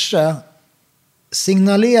kanske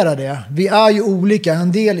signalera det. Vi är ju olika.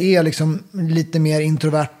 En del är liksom lite mer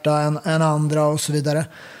introverta än andra och så vidare.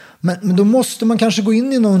 Men då måste man kanske gå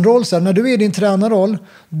in i någon roll. Så här, när du är i din tränarroll,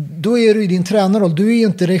 då är du i din tränarroll. Du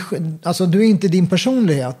är inte din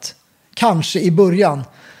personlighet. Kanske i början.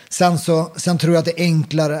 Sen tror jag att det är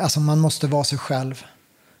enklare. Alltså man måste vara sig själv.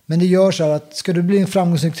 Men det gör så här att ska du bli en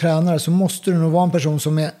framgångsrik tränare så måste du nog vara en person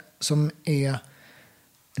som är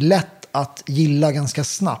lätt att gilla ganska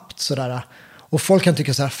snabbt. Sådär. Och folk kan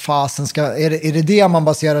tycka så här, fasen, är det man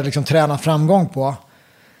baserar liksom tränarframgång på?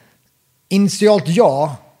 Initialt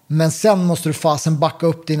ja, men sen måste du fasen backa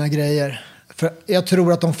upp dina grejer. För jag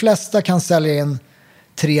tror att de flesta kan sälja in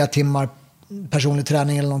 3 timmar personlig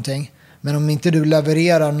träning eller någonting. Men om inte du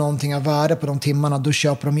levererar någonting av värde på de timmarna, då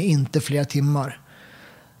köper de ju inte fler timmar.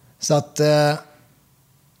 Så att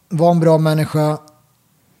var en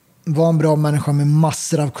bra människa med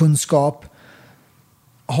massor av kunskap.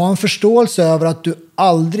 Ha en förståelse över att du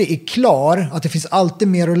aldrig är klar, att det finns alltid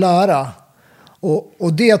mer att lära.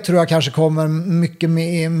 Och det tror jag kanske kommer mycket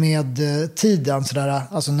med tiden. Sådär.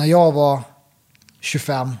 Alltså när jag var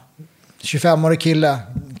 25-årig kille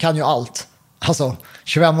kan ju allt. Alltså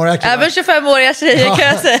 25-åriga killar. Även 25-åriga tjejer kan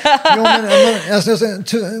jag säga. Jo,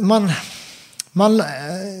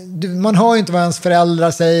 man hör ju inte vad ens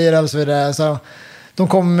föräldrar säger eller så vidare. Så de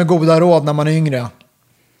kommer med goda råd när man är yngre.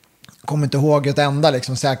 Kommer inte ihåg ett enda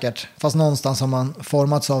liksom, säkert. Fast någonstans har man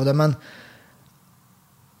formats av det. Men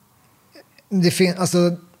det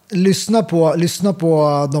lyssna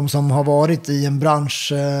på de som har varit i en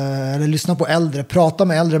bransch, eller lyssna på äldre, prata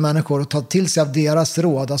med äldre människor och ta till sig av deras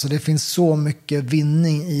råd. Alltså det finns så mycket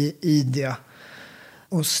vinning i det.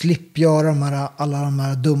 Och slipp göra alla de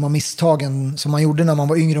här dumma misstagen som man gjorde när man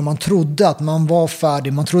var yngre och man trodde att man var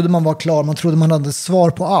färdig, man trodde man var klar, man trodde man hade svar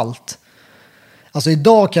på allt. Alltså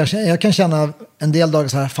idag jag kan känna en del dagar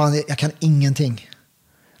så här, fan jag kan ingenting.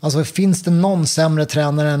 Alltså finns det någon sämre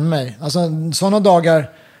tränare än mig? Alltså sådana dagar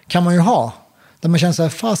kan man ju ha. Där man känner så här,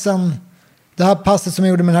 fasen, det här passet som jag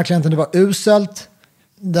gjorde med den här klienten, det var uselt.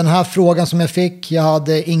 Den här frågan som jag fick, jag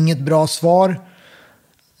hade inget bra svar.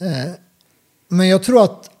 Men jag tror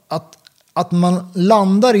att man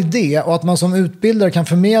landar i det och att man som utbildare kan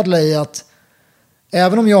förmedla i att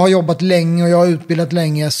även om jag har jobbat länge och jag har utbildat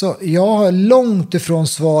länge, så jag har långt ifrån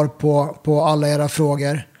svar på alla era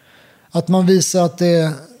frågor. Att man visar att det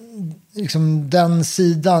är liksom den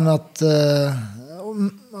sidan, att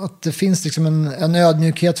det finns liksom en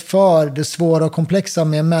ödmjukhet för det svåra och komplexa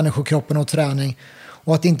med människokroppen och träning.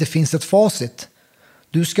 Och att det inte finns ett facit.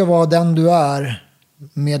 Du ska vara den du är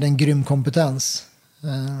med en grym kompetens.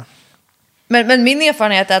 Men min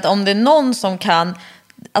erfarenhet är att om det är någon som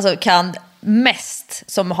kan mest,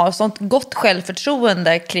 som har sånt gott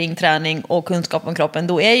självförtroende kring träning och kunskap om kroppen,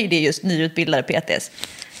 då är ju det just nyutbildade PTs.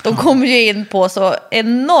 De kommer ju in på så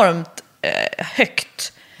enormt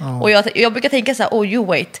högt. Och jag brukar tänka så här, you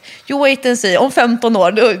wait and see, om 15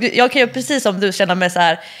 år. Jag kan ju precis som du känna mig så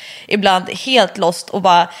här ibland helt lost och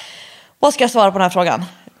bara, vad ska jag svara på den här frågan?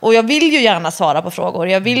 Och jag vill ju gärna svara på frågor.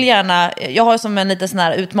 Jag har som en liten sån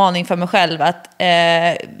här utmaning för mig själv att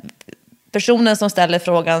personen som ställer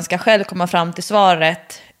frågan ska själv komma fram till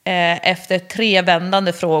svaret efter 3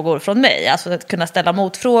 vändande frågor från mig. Alltså att kunna ställa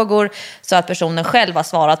motfrågor så att personen själv har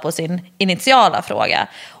svarat på sin initiala fråga.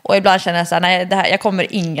 Och ibland känner jag så här, nej, jag kommer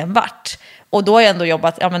ingen vart. Och då har jag ändå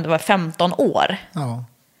jobbat, det var 15 år.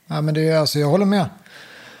 Ja, men jag håller med.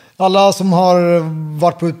 Alla som har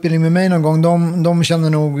varit på utbildning med mig någon gång, de känner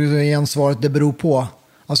nog igen svaret, det beror på.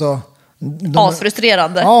 Alltså,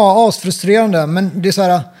 asfrustrerande. Ja, asfrustrerande. Men det är så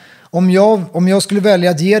här, om jag skulle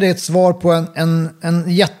välja att ge dig ett svar på en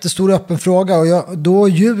jättestor öppen fråga, och då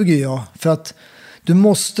ljuger jag. För att du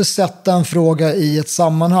måste sätta en fråga i ett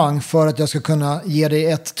sammanhang för att jag ska kunna ge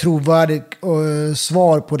dig ett trovärdigt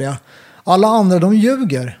svar på det. Alla andra, de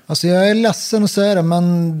ljuger. Alltså jag är ledsen att säga det,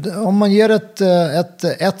 men om man ger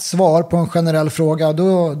ett svar på en generell fråga,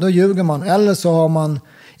 då ljuger man. Eller så har man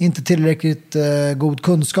inte tillräckligt god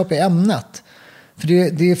kunskap i ämnet. För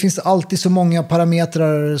det finns alltid så många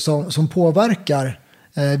parametrar som påverkar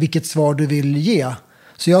vilket svar du vill ge.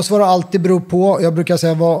 Så jag svarar alltid beror på. Jag brukar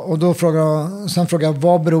säga sen frågar jag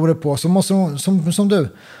vad beror det på. Så måste som du.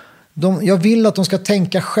 Jag vill att de ska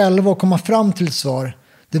tänka själva och komma fram till ett svar.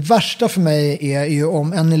 Det värsta för mig är ju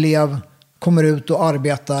om en elev kommer ut och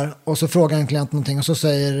arbetar och så frågar en klient någonting och så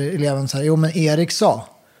säger eleven så här, jo men Erik sa.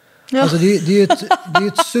 Ja. Alltså det är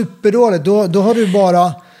ett superdåligt. Då har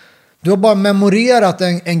du har bara memorerat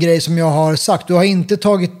en grej som jag har sagt. Du har inte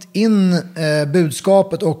tagit in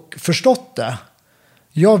budskapet och förstått det.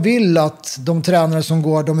 Jag vill att de tränare som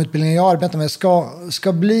går de utbildningar jag arbetar med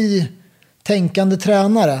ska bli tänkande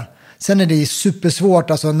tränare. Sen är det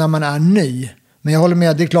supersvårt alltså när man är ny. Men jag håller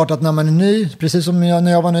med, det är klart att när man är ny, precis som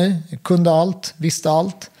när jag var ny, kunde allt, visste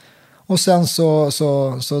allt. Och sen så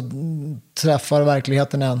träffar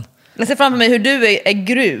verkligheten en. Jag ser framför mig hur du är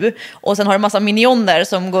gru och sen har du en massa minioner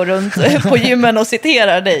som går runt på gymmen och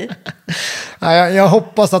citerar dig. Nej, jag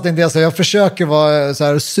hoppas att det inte är så. Jag försöker vara så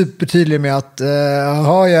här supertydlig med att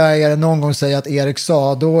har jag er någon gång säga att Erik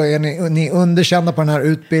sa, då är ni underkända på den här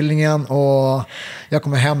utbildningen och jag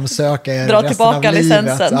kommer hemsöka er dra resten av livet. Dra tillbaka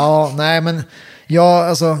licensen. Ja, nej men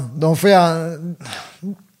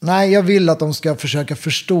jag vill att de ska försöka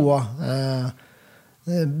förstå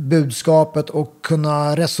budskapet och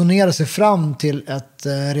kunna resonera sig fram till ett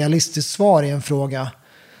realistiskt svar i en fråga.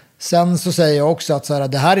 Sen så säger jag också att så här,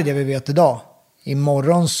 det här är det vi vet idag.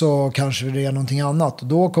 Imorgon så kanske det är någonting annat.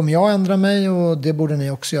 Då kommer jag ändra mig och det borde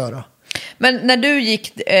ni också göra. Men när du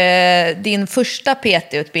gick din första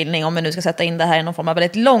PT-utbildning, om vi nu ska sätta in det här i någon form av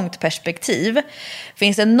väldigt långt perspektiv,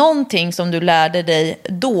 finns det någonting som du lärde dig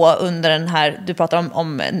då under den här, du pratar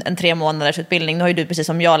om en 3 månaders utbildning, nu har ju du precis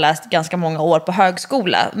som jag läst ganska många år på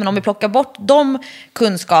högskola, men om vi plockar bort de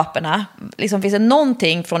kunskaperna, liksom, finns det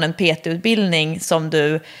någonting från en PT-utbildning som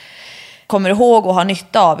du kommer ihåg och har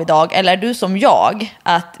nytta av idag? Eller är du som jag,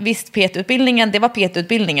 att visst, PT-utbildningen, det var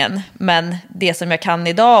PT-utbildningen, men det som jag kan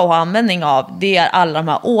idag och har användning av, det är alla de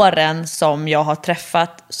här åren som jag har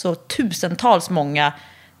träffat så tusentals många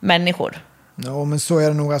människor. Ja, men så är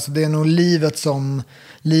det nog. Alltså, det är nog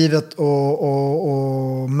livet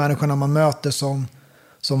och människorna man möter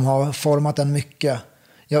som har format en mycket.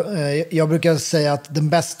 Jag brukar säga att den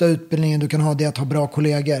bästa utbildningen du kan ha, det är att ha bra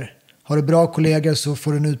kollegor. Har du bra kollegor så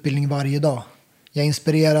får du en utbildning varje dag. Jag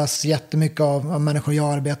inspireras jättemycket av människor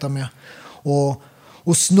jag arbetar med.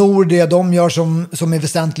 Och snor det de gör som är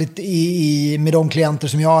väsentligt med de klienter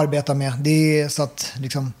som jag arbetar med. Det är så att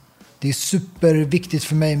liksom, det är superviktigt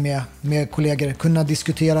för mig med kollegor. Kunna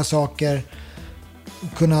diskutera saker.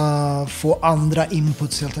 Kunna få andra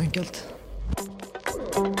inputs helt enkelt.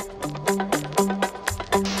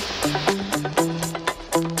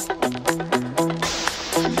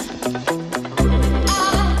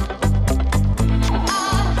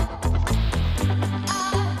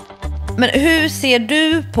 Men hur ser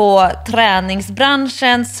du på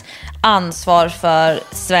träningsbranschens ansvar för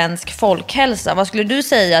svensk folkhälsa? Vad skulle du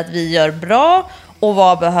säga att vi gör bra och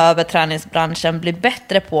vad behöver träningsbranschen bli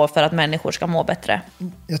bättre på för att människor ska må bättre?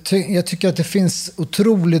 Jag tycker att det finns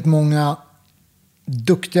otroligt många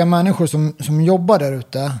duktiga människor som jobbar där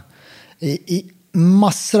ute i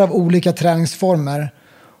massor av olika träningsformer.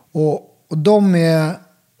 Och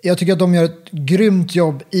jag tycker att de gör ett grymt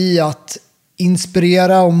jobb i att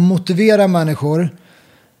inspirera och motivera människor.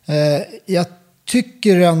 Jag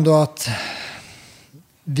tycker ändå att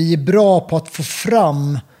vi är bra på att få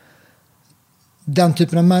fram den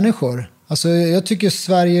typen av människor. Alltså, jag tycker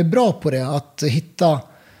Sverige är bra på det. Att hitta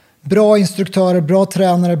bra instruktörer, bra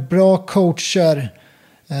tränare, bra coacher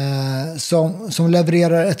som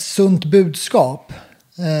levererar ett sunt budskap.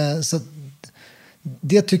 Så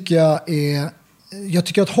det tycker jag är... Jag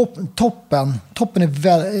tycker att toppen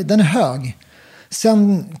den är hög.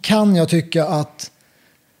 Sen kan jag tycka att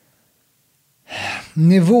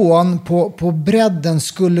nivån på bredden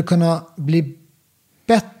skulle kunna bli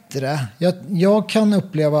bättre. Jag kan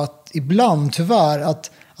uppleva att ibland tyvärr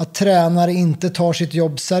att tränare inte tar sitt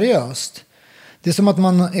jobb seriöst. Det är som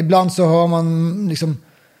att ibland så hör man liksom,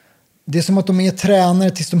 det är som att de är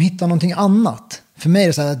tränare tills de hittar någonting annat. För mig är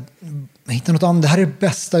det så här, hitta något annat, det här är det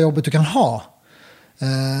bästa jobbet du kan ha.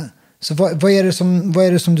 Så vad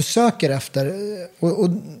är det som du söker efter? Och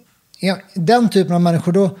den typen av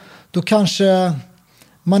människor då kanske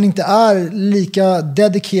man inte är lika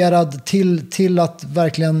dedikerad till att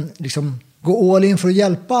verkligen liksom gå all in för att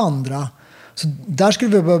hjälpa andra. Så där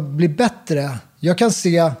skulle vi behöva bli bättre. Jag kan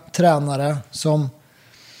se tränare som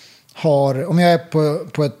har, om jag är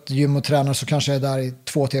på ett gym och tränar så kanske jag är där i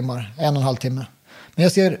 2 timmar, 1,5 timme. Men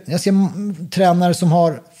jag ser tränare som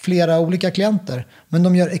har flera olika klienter, men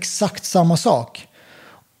de gör exakt samma sak.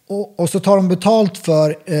 Och så tar de betalt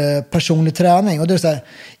för personlig träning. Och det är så här,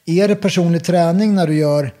 är det personlig träning när du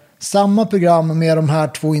gör samma program med de här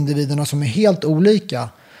 2 individerna som är helt olika?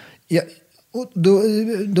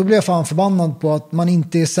 Då blir jag fan förbannad på att man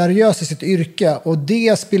inte är seriös i sitt yrke. Och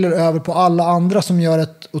det spiller över på alla andra som gör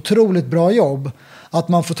ett otroligt bra jobb. Att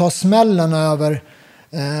man får ta smällen över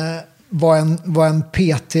vad en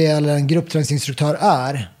PT eller en gruppträningsinstruktör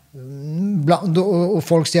är. Och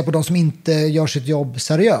folk ser på de som inte gör sitt jobb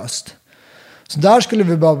seriöst. Så där skulle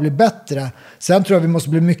vi bara bli bättre. Sen tror jag vi måste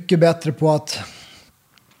bli mycket bättre på att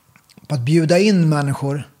på att bjuda in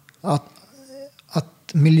människor.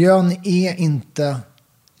 Att miljön är inte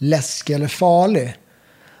läskig eller farlig.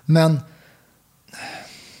 Men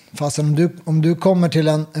fast om du kommer till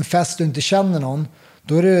en fest och inte känner någon,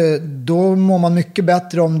 då mår man mycket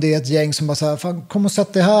bättre om det är ett gäng som bara säger fan, kom och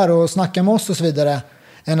sätt dig här och snacka med oss och så vidare,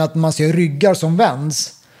 än att man ser ryggar som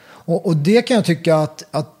vänds. Och det kan jag tycka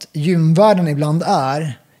att gymvärlden ibland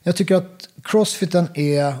är. Jag tycker att crossfiten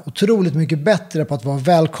är otroligt mycket bättre på att vara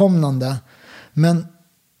välkomnande. Men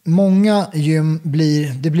många gym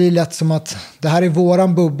blir lätt som att det här är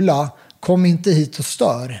våran bubbla, kom inte hit och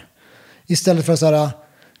stör. Istället för att säga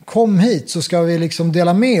kom hit så ska vi liksom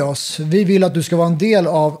dela med oss. Vi vill att du ska vara en del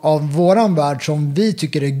av våran värld som vi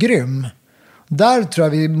tycker är grym. Där tror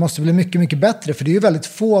jag vi måste bli mycket, mycket bättre, för det är ju väldigt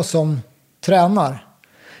få som tränar.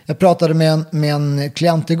 Jag pratade med en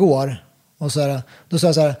klient igår och då sa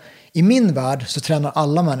jag så här, i min värld så tränar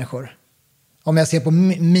alla människor. Om jag ser på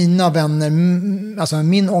mina vänner, alltså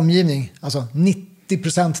min omgivning, alltså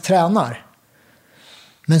 90% tränar.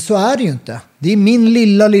 Men så är det ju inte. Det är min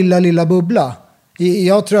lilla bubbla.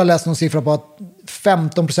 Jag tror jag läste någon siffra på att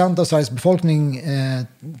 15% av Sveriges befolkning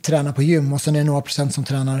tränar på gym, och sen är det några procent som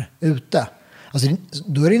tränar ute. Alltså,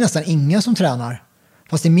 då är det nästan inga som tränar.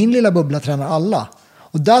 Fast i min lilla bubbla tränar alla.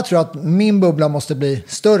 Och där tror jag att min bubbla måste bli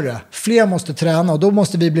större. Fler måste träna, och då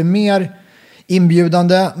måste vi bli mer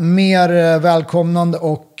inbjudande, mer välkomnande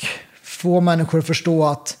och få människor att förstå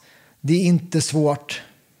att det är inte svårt.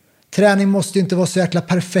 Träning måste inte vara så jäkla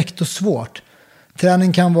perfekt och svårt.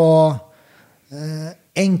 Träning kan vara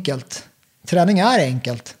enkelt. Träning är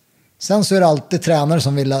enkelt. Sen så är det alltid tränare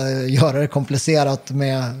som vill göra det komplicerat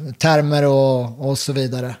med termer och så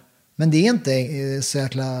vidare. Men det är inte så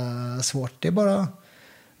jäkla svårt. Det är bara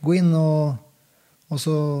gå in och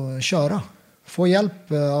så köra. Få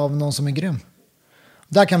hjälp av någon som är grym.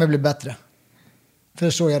 Där kan vi bli bättre. För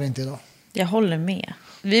så är det inte idag. Jag håller med.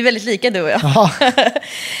 Vi är väldigt lika, du och jag.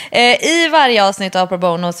 I varje avsnitt av Pro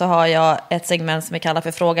Bono så har jag ett segment som vi kallar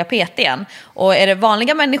för Fråga PT:n. Och är det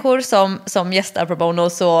vanliga människor som gästar Pro Bono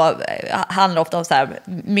så handlar det ofta om så här,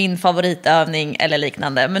 min favoritövning eller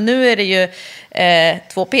liknande. Men nu är det ju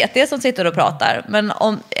 2 PT som sitter och pratar. Men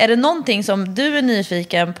är det någonting som du är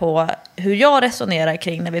nyfiken på hur jag resonerar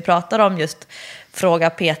kring när vi pratar om just Fråga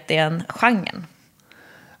PT:n-genren?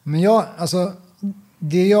 Men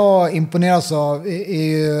det jag imponeras av är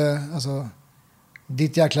ju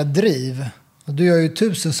ditt jäkla driv. Du gör ju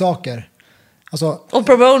 1000 saker. Och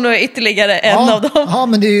Pro Bono är ytterligare en av dem. Ja,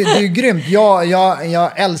 men det är ju grymt.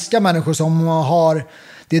 Jag älskar människor som har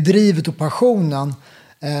det drivet och passionen.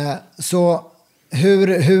 Så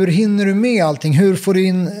hur hinner du med allting? Hur får du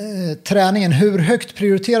in träningen? Hur högt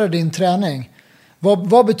prioriterar du din träning?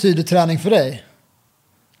 Vad betyder träning för dig?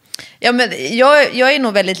 Ja, men jag är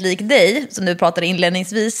nog väldigt lik dig, som du pratade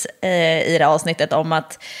inledningsvis i det här avsnittet om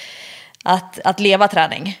att leva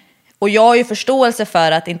träning. Och jag har ju förståelse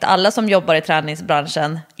för att inte alla som jobbar i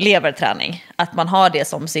träningsbranschen lever träning. Att man har det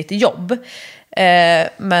som sitt jobb.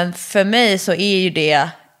 Men för mig så är ju det,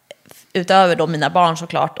 utöver då mina barn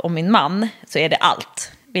såklart och min man, så är det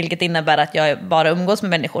allt. Vilket innebär att jag bara umgås med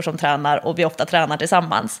människor som tränar och vi ofta tränar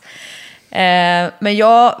tillsammans. Men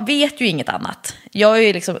jag vet ju inget annat. Jag är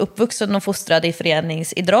ju liksom uppvuxen och fostrad i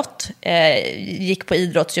föreningsidrott. Gick på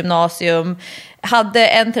idrottsgymnasium. Hade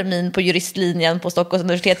en termin på juristlinjen på Stockholms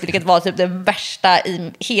universitet, vilket var typ det värsta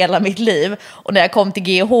i hela mitt liv. Och när jag kom till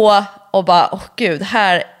GH och bara, gud,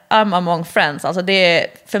 här I'm among friends. Alltså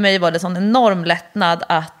för mig var det sån enorm lättnad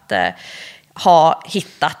att ha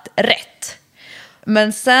hittat rätt.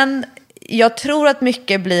 Men sen, jag tror att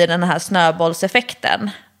mycket blir den här snöbollseffekten.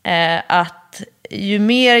 Att ju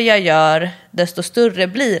mer jag gör, desto större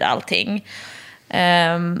blir allting.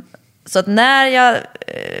 Så att när jag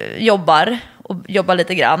jobbar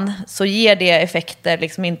lite grann, så ger det effekter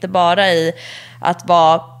liksom inte bara i att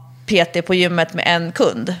vara PT på gymmet med en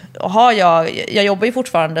kund. Och jag jobbar ju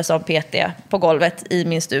fortfarande som PT på golvet i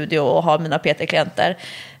min studio och har mina PT-klienter.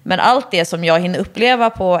 Men allt det som jag hinner uppleva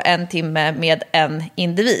på en timme med en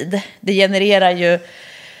individ, det genererar ju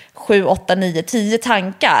 7, 8, 9, 10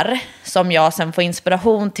 tankar som jag sen får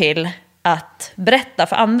inspiration till att berätta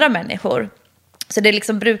för andra människor. Så det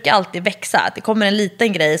liksom brukar alltid växa. Det kommer en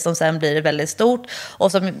liten grej som sen blir väldigt stort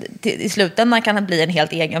och som i slutändan kan bli en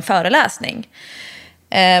helt egen föreläsning.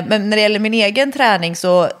 Men när det gäller min egen träning,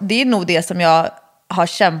 så det är nog det som jag har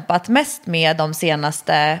kämpat mest med de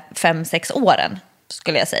senaste 5-6 åren,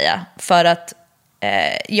 skulle jag säga. För att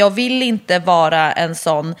jag vill inte vara en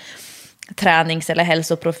sån tränings- eller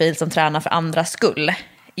hälsoprofil som tränar för andras skull.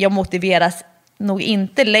 Jag motiveras nog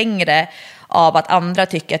inte längre av att andra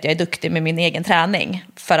tycker att jag är duktig med min egen träning.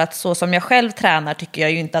 För att så som jag själv tränar tycker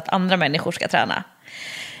jag ju inte att andra människor ska träna.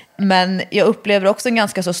 Men jag upplever också en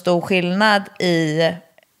ganska så stor skillnad i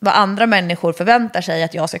vad andra människor förväntar sig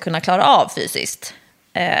att jag ska kunna klara av fysiskt.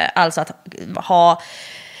 Alltså att ha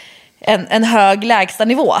en hög lägsta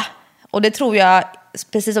nivå. Och det tror jag,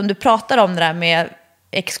 precis som du pratar om det där med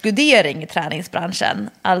exkludering i träningsbranschen.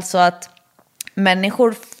 Alltså att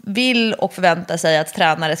människor vill och förväntar sig att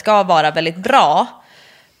tränare ska vara väldigt bra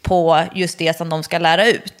på just det som de ska lära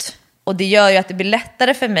ut. Och det gör ju att det blir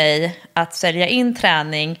lättare för mig att sälja in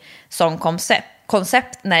träning som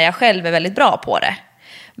koncept när jag själv är väldigt bra på det.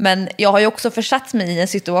 Men jag har ju också försatt mig i en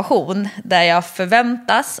situation där jag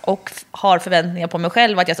förväntas och har förväntningar på mig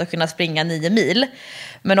själv att jag ska kunna springa 9 mil.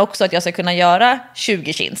 Men också att jag ska kunna göra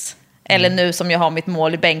 20 chins. Eller nu som jag har mitt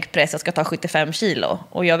mål i bänkpress, jag ska ta 75 kilo.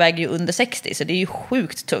 Och jag väger ju under 60, så det är ju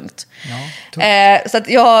sjukt tungt. Ja, så att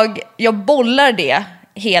jag bollar det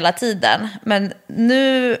hela tiden. Men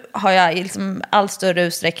nu har jag i liksom allt större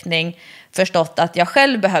utsträckning förstått att jag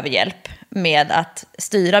själv behöver hjälp med att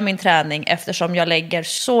styra min träning, eftersom jag lägger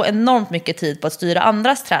så enormt mycket tid på att styra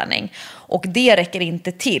andras träning. Och det räcker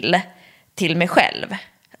inte till mig själv.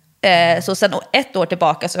 Så sen 1 år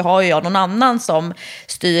tillbaka så har jag någon annan som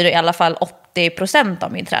styr i alla fall 80%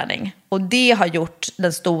 av min träning. Och det har gjort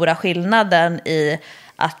den stora skillnaden i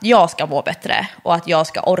att jag ska må bättre och att jag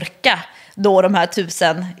ska orka då de här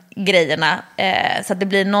 1000 grejerna. Så att det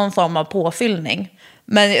blir någon form av påfyllning.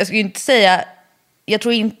 Men jag skulle inte säga, jag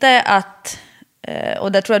tror inte att,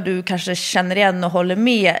 och där tror jag du kanske känner igen och håller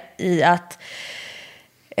med i att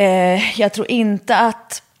jag tror inte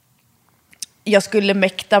att jag skulle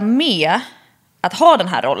mäkta med att ha den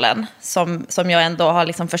här rollen som jag ändå har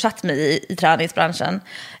liksom försatt mig i träningsbranschen.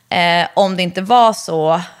 Om det inte var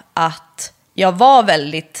så att jag var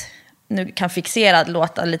väldigt, nu kan fixerad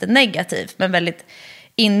låta lite negativt, men väldigt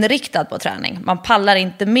inriktad på träning. Man pallar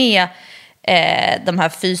inte med de här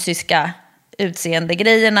fysiska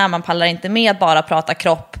utseendegrejerna. Man pallar inte med att bara prata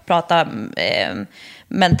kropp, prata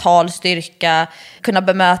mental styrka, kunna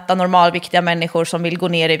bemöta normalviktiga människor som vill gå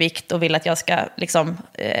ner i vikt och vill att jag ska liksom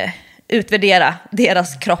utvärdera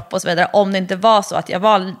deras kropp och så vidare. Om det inte var så att jag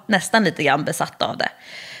var nästan lite grann besatt av det.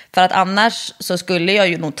 För att annars så skulle jag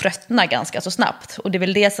ju nog tröttna ganska så snabbt. Och det är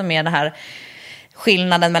väl det som är den här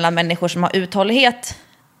skillnaden mellan människor som har uthållighet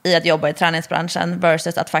i att jobba i träningsbranschen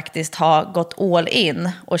versus att faktiskt ha gått all in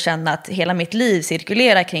och känna att hela mitt liv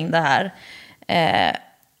cirkulerar kring det här.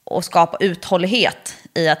 Och skapa uthållighet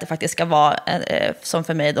i att det faktiskt ska vara, som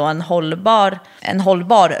för mig då, en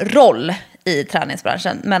hållbar roll i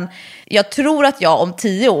träningsbranschen. Men jag tror att jag om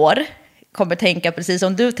 10 år kommer tänka precis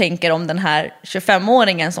som du tänker om den här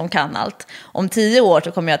 25-åringen som kan allt. Om 10 år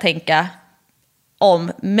så kommer jag tänka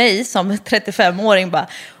om mig som 35-åring bara,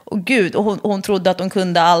 och gud, och hon trodde att hon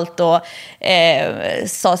kunde allt och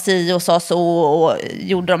sa si och sa så och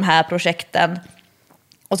gjorde de här projekten.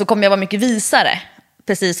 Och så kommer jag vara mycket visare,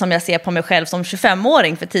 precis som jag ser på mig själv som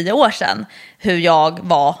 25-åring för 10 år sedan, hur jag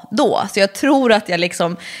var då. Så jag tror att jag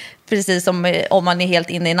liksom, precis som om man är helt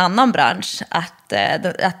inne i en annan bransch,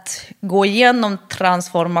 att gå igenom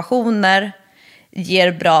transformationer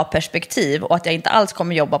ger bra perspektiv och att jag inte alls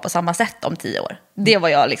kommer jobba på samma sätt om 10 år. Det är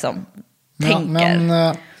vad jag liksom tänker.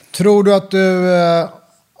 Men tror du att du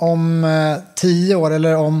om 10 år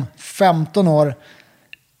eller om 15 år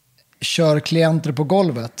kör klienter på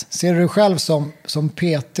golvet? Ser du dig själv som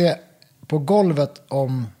PT på golvet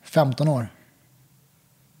om 15 år?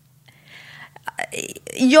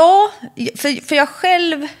 Ja, för jag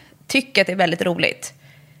själv tycker att det är väldigt roligt.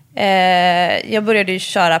 Jag började ju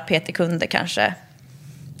köra PT-kunder kanske.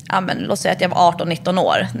 Ja, men låt säga att jag var 18-19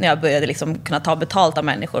 år när jag började liksom kunna ta betalt av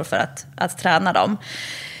människor för att träna dem.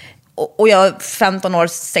 Och jag 15 år,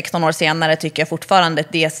 16 år senare tycker jag fortfarande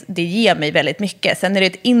att det ger mig väldigt mycket. Sen är det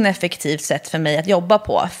ett ineffektivt sätt för mig att jobba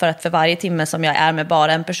på. För att för varje timme som jag är med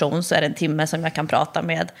bara en person så är det en timme som jag kan prata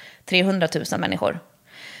med 300 000 människor.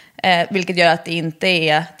 Vilket gör att det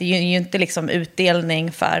är ju inte liksom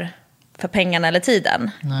utdelning för pengarna eller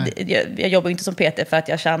tiden. Jag jobbar inte som PT för att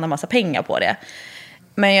jag tjänar massa pengar på det.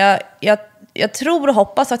 Men jag tror och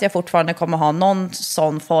hoppas att jag fortfarande kommer ha någon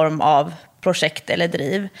sån form av projekt eller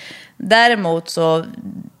driv. Däremot så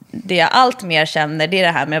det jag allt mer känner, det är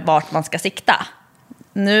det här med vart man ska sikta.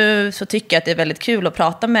 Nu så tycker jag att det är väldigt kul att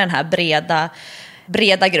prata med den här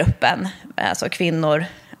breda gruppen. Alltså kvinnor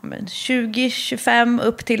 20-25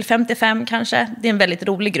 upp till 55 kanske. Det är en väldigt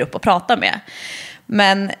rolig grupp att prata med.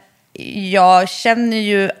 Men jag känner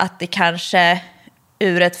ju att det kanske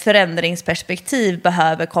ur ett förändringsperspektiv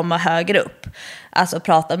behöver komma högre upp. Alltså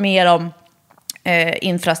prata mer om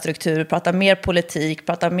infrastruktur, prata mer politik,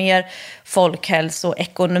 prata mer folkhälso och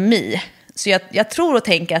ekonomi. Så jag tror och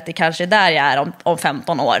tänker att det kanske är där jag är om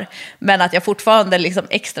 15 år. Men att jag fortfarande liksom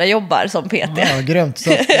extra jobbar som PT. Ja, grymt.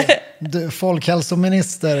 Så du,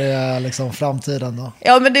 folkhälsominister är liksom framtiden då?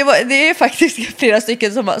 Ja, men det är faktiskt flera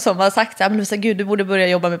stycken som har sagt att gud, du borde börja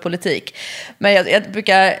jobba med politik. Men jag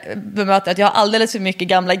brukar bemöta att jag har alldeles för mycket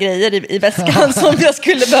gamla grejer i väskan som jag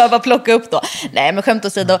skulle behöva plocka upp då. Nej, men skämt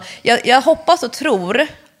åsido. Jag hoppas och tror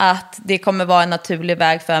att det kommer vara en naturlig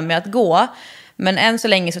väg för mig att gå. Men än så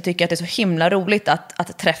länge så tycker jag att det är så himla roligt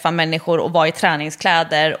att träffa människor och vara i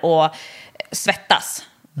träningskläder och svettas.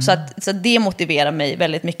 Så det motiverar mig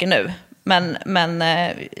väldigt mycket nu. Men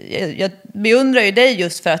jag beundrar ju dig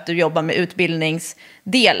just för att du jobbar med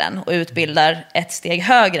utbildningsdelen och utbildar ett steg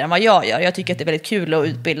högre än vad jag gör. Jag tycker att det är väldigt kul att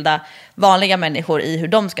utbilda vanliga människor i hur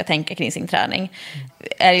de ska tänka kring sin träning.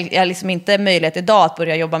 Är liksom inte möjlighet idag att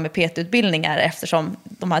börja jobba med PT-utbildningar eftersom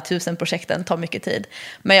de här 1000 projekten tar mycket tid.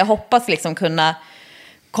 Men jag hoppas liksom kunna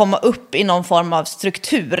komma upp i någon form av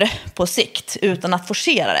struktur på sikt utan att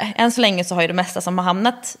forcera det. Än så länge så har ju det mesta som har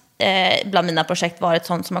hamnat bland mina projekt varit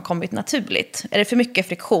sånt som har kommit naturligt. Är det för mycket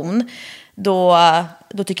friktion,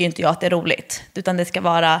 då tycker inte jag att det är roligt. Utan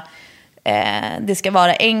det ska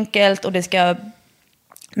vara enkelt och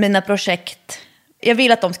mina projekt, jag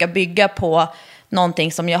vill att de ska bygga på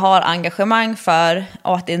någonting som jag har engagemang för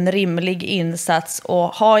och att det är en rimlig insats.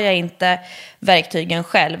 Och har jag inte verktygen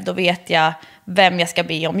själv, då vet jag vem jag ska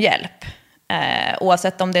be om hjälp.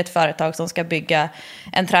 Oavsett om det är ett företag som ska bygga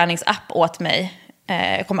en träningsapp åt mig.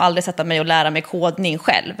 Jag kommer aldrig sätta mig och lära mig kodning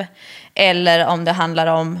själv. Eller om det handlar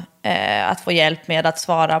om att få hjälp med att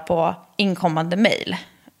svara på inkommande mejl.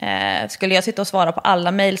 Skulle jag sitta och svara på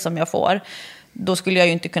alla mejl som jag får, då skulle jag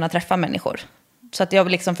ju inte kunna träffa människor. Så att jag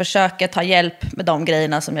vill liksom försöka ta hjälp med de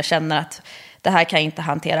grejerna som jag känner att det här kan jag inte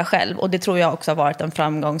hantera själv. Och det tror jag också har varit en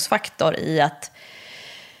framgångsfaktor i att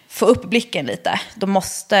få upp blicken lite. Då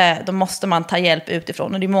måste man ta hjälp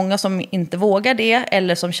utifrån. Och det är många som inte vågar det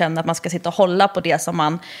eller som känner att man ska sitta och hålla på det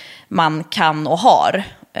som man kan och har.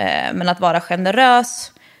 Men att vara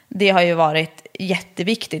generös, det har ju varit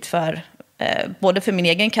jätteviktigt för både för min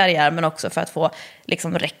egen karriär men också för att få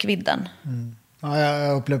liksom räckvidden. Mm. Ja,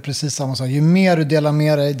 jag upplever precis samma sak. Ju mer du delar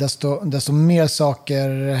med dig, desto mer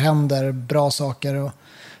saker händer, bra saker. Och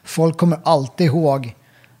folk kommer alltid ihåg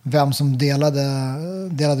vem som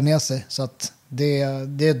delade med sig. Så att det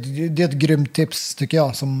är ett grymt tips tycker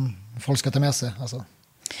jag som folk ska ta med sig. Alltså.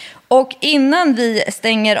 Och innan vi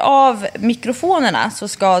stänger av mikrofonerna så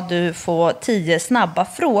ska du få 10 snabba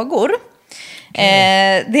frågor.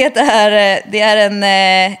 Okay. Det är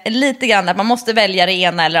en lite grann att man måste välja det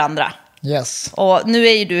ena eller andra. Yes. Och nu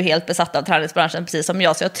är ju du helt besatt av träningsbranschen precis som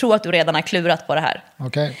jag, så jag tror att du redan har klurat på det här.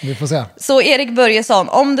 Okej, vi får se. Så Erik Börjesson,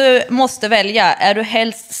 om du måste välja, är du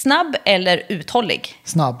helst snabb eller uthållig?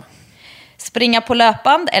 Snabb. Springa på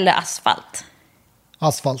löpband eller asfalt?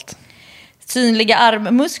 Asfalt. Synliga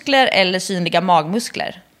armmuskler eller synliga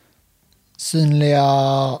magmuskler? Synliga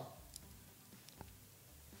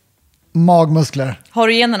magmuskler. Har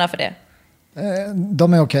du generna för det?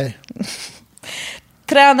 De är okej.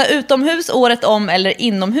 Träna utomhus året om eller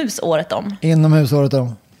inomhus året om? Inomhus året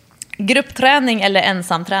om. Gruppträning eller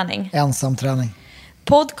ensamträning? Ensamträning.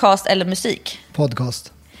 Podcast eller musik?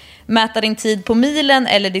 Podcast. Mäta din tid på milen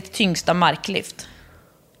eller ditt tyngsta marklyft?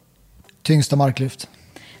 Tyngsta marklyft.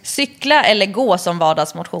 Cykla eller gå som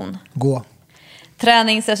vardagsmotion? Gå.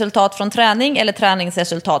 Träningsresultat från träning eller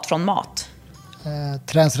träningsresultat från mat?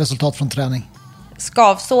 Träningsresultat från träning.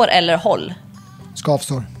 Skavsår eller håll?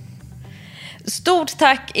 Skavsår. Stort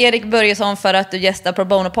tack Erik Börjesson för att du gästar Pro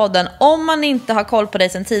Bono-podden. Om man inte har koll på dig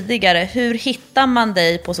sedan tidigare, hur hittar man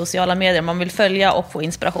dig på sociala medier om man vill följa och få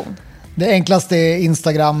inspiration? Det enklaste är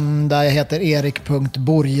Instagram där jag heter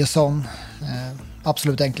erik.börjesson.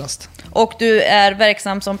 Absolut enklast. Och du är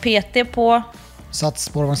verksam som PT på Sats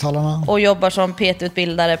spårvagnshallarna. Och jobbar som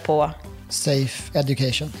PT-utbildare på Safe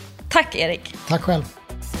Education. Tack Erik. Tack själv.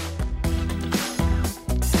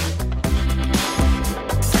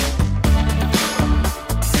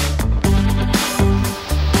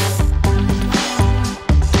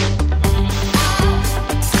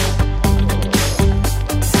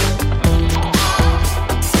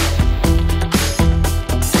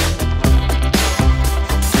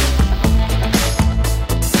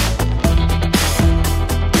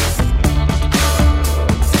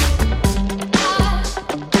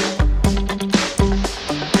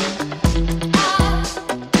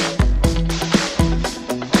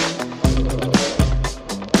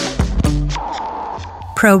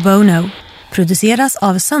 Pro Bono produceras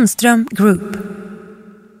av Sandström Group.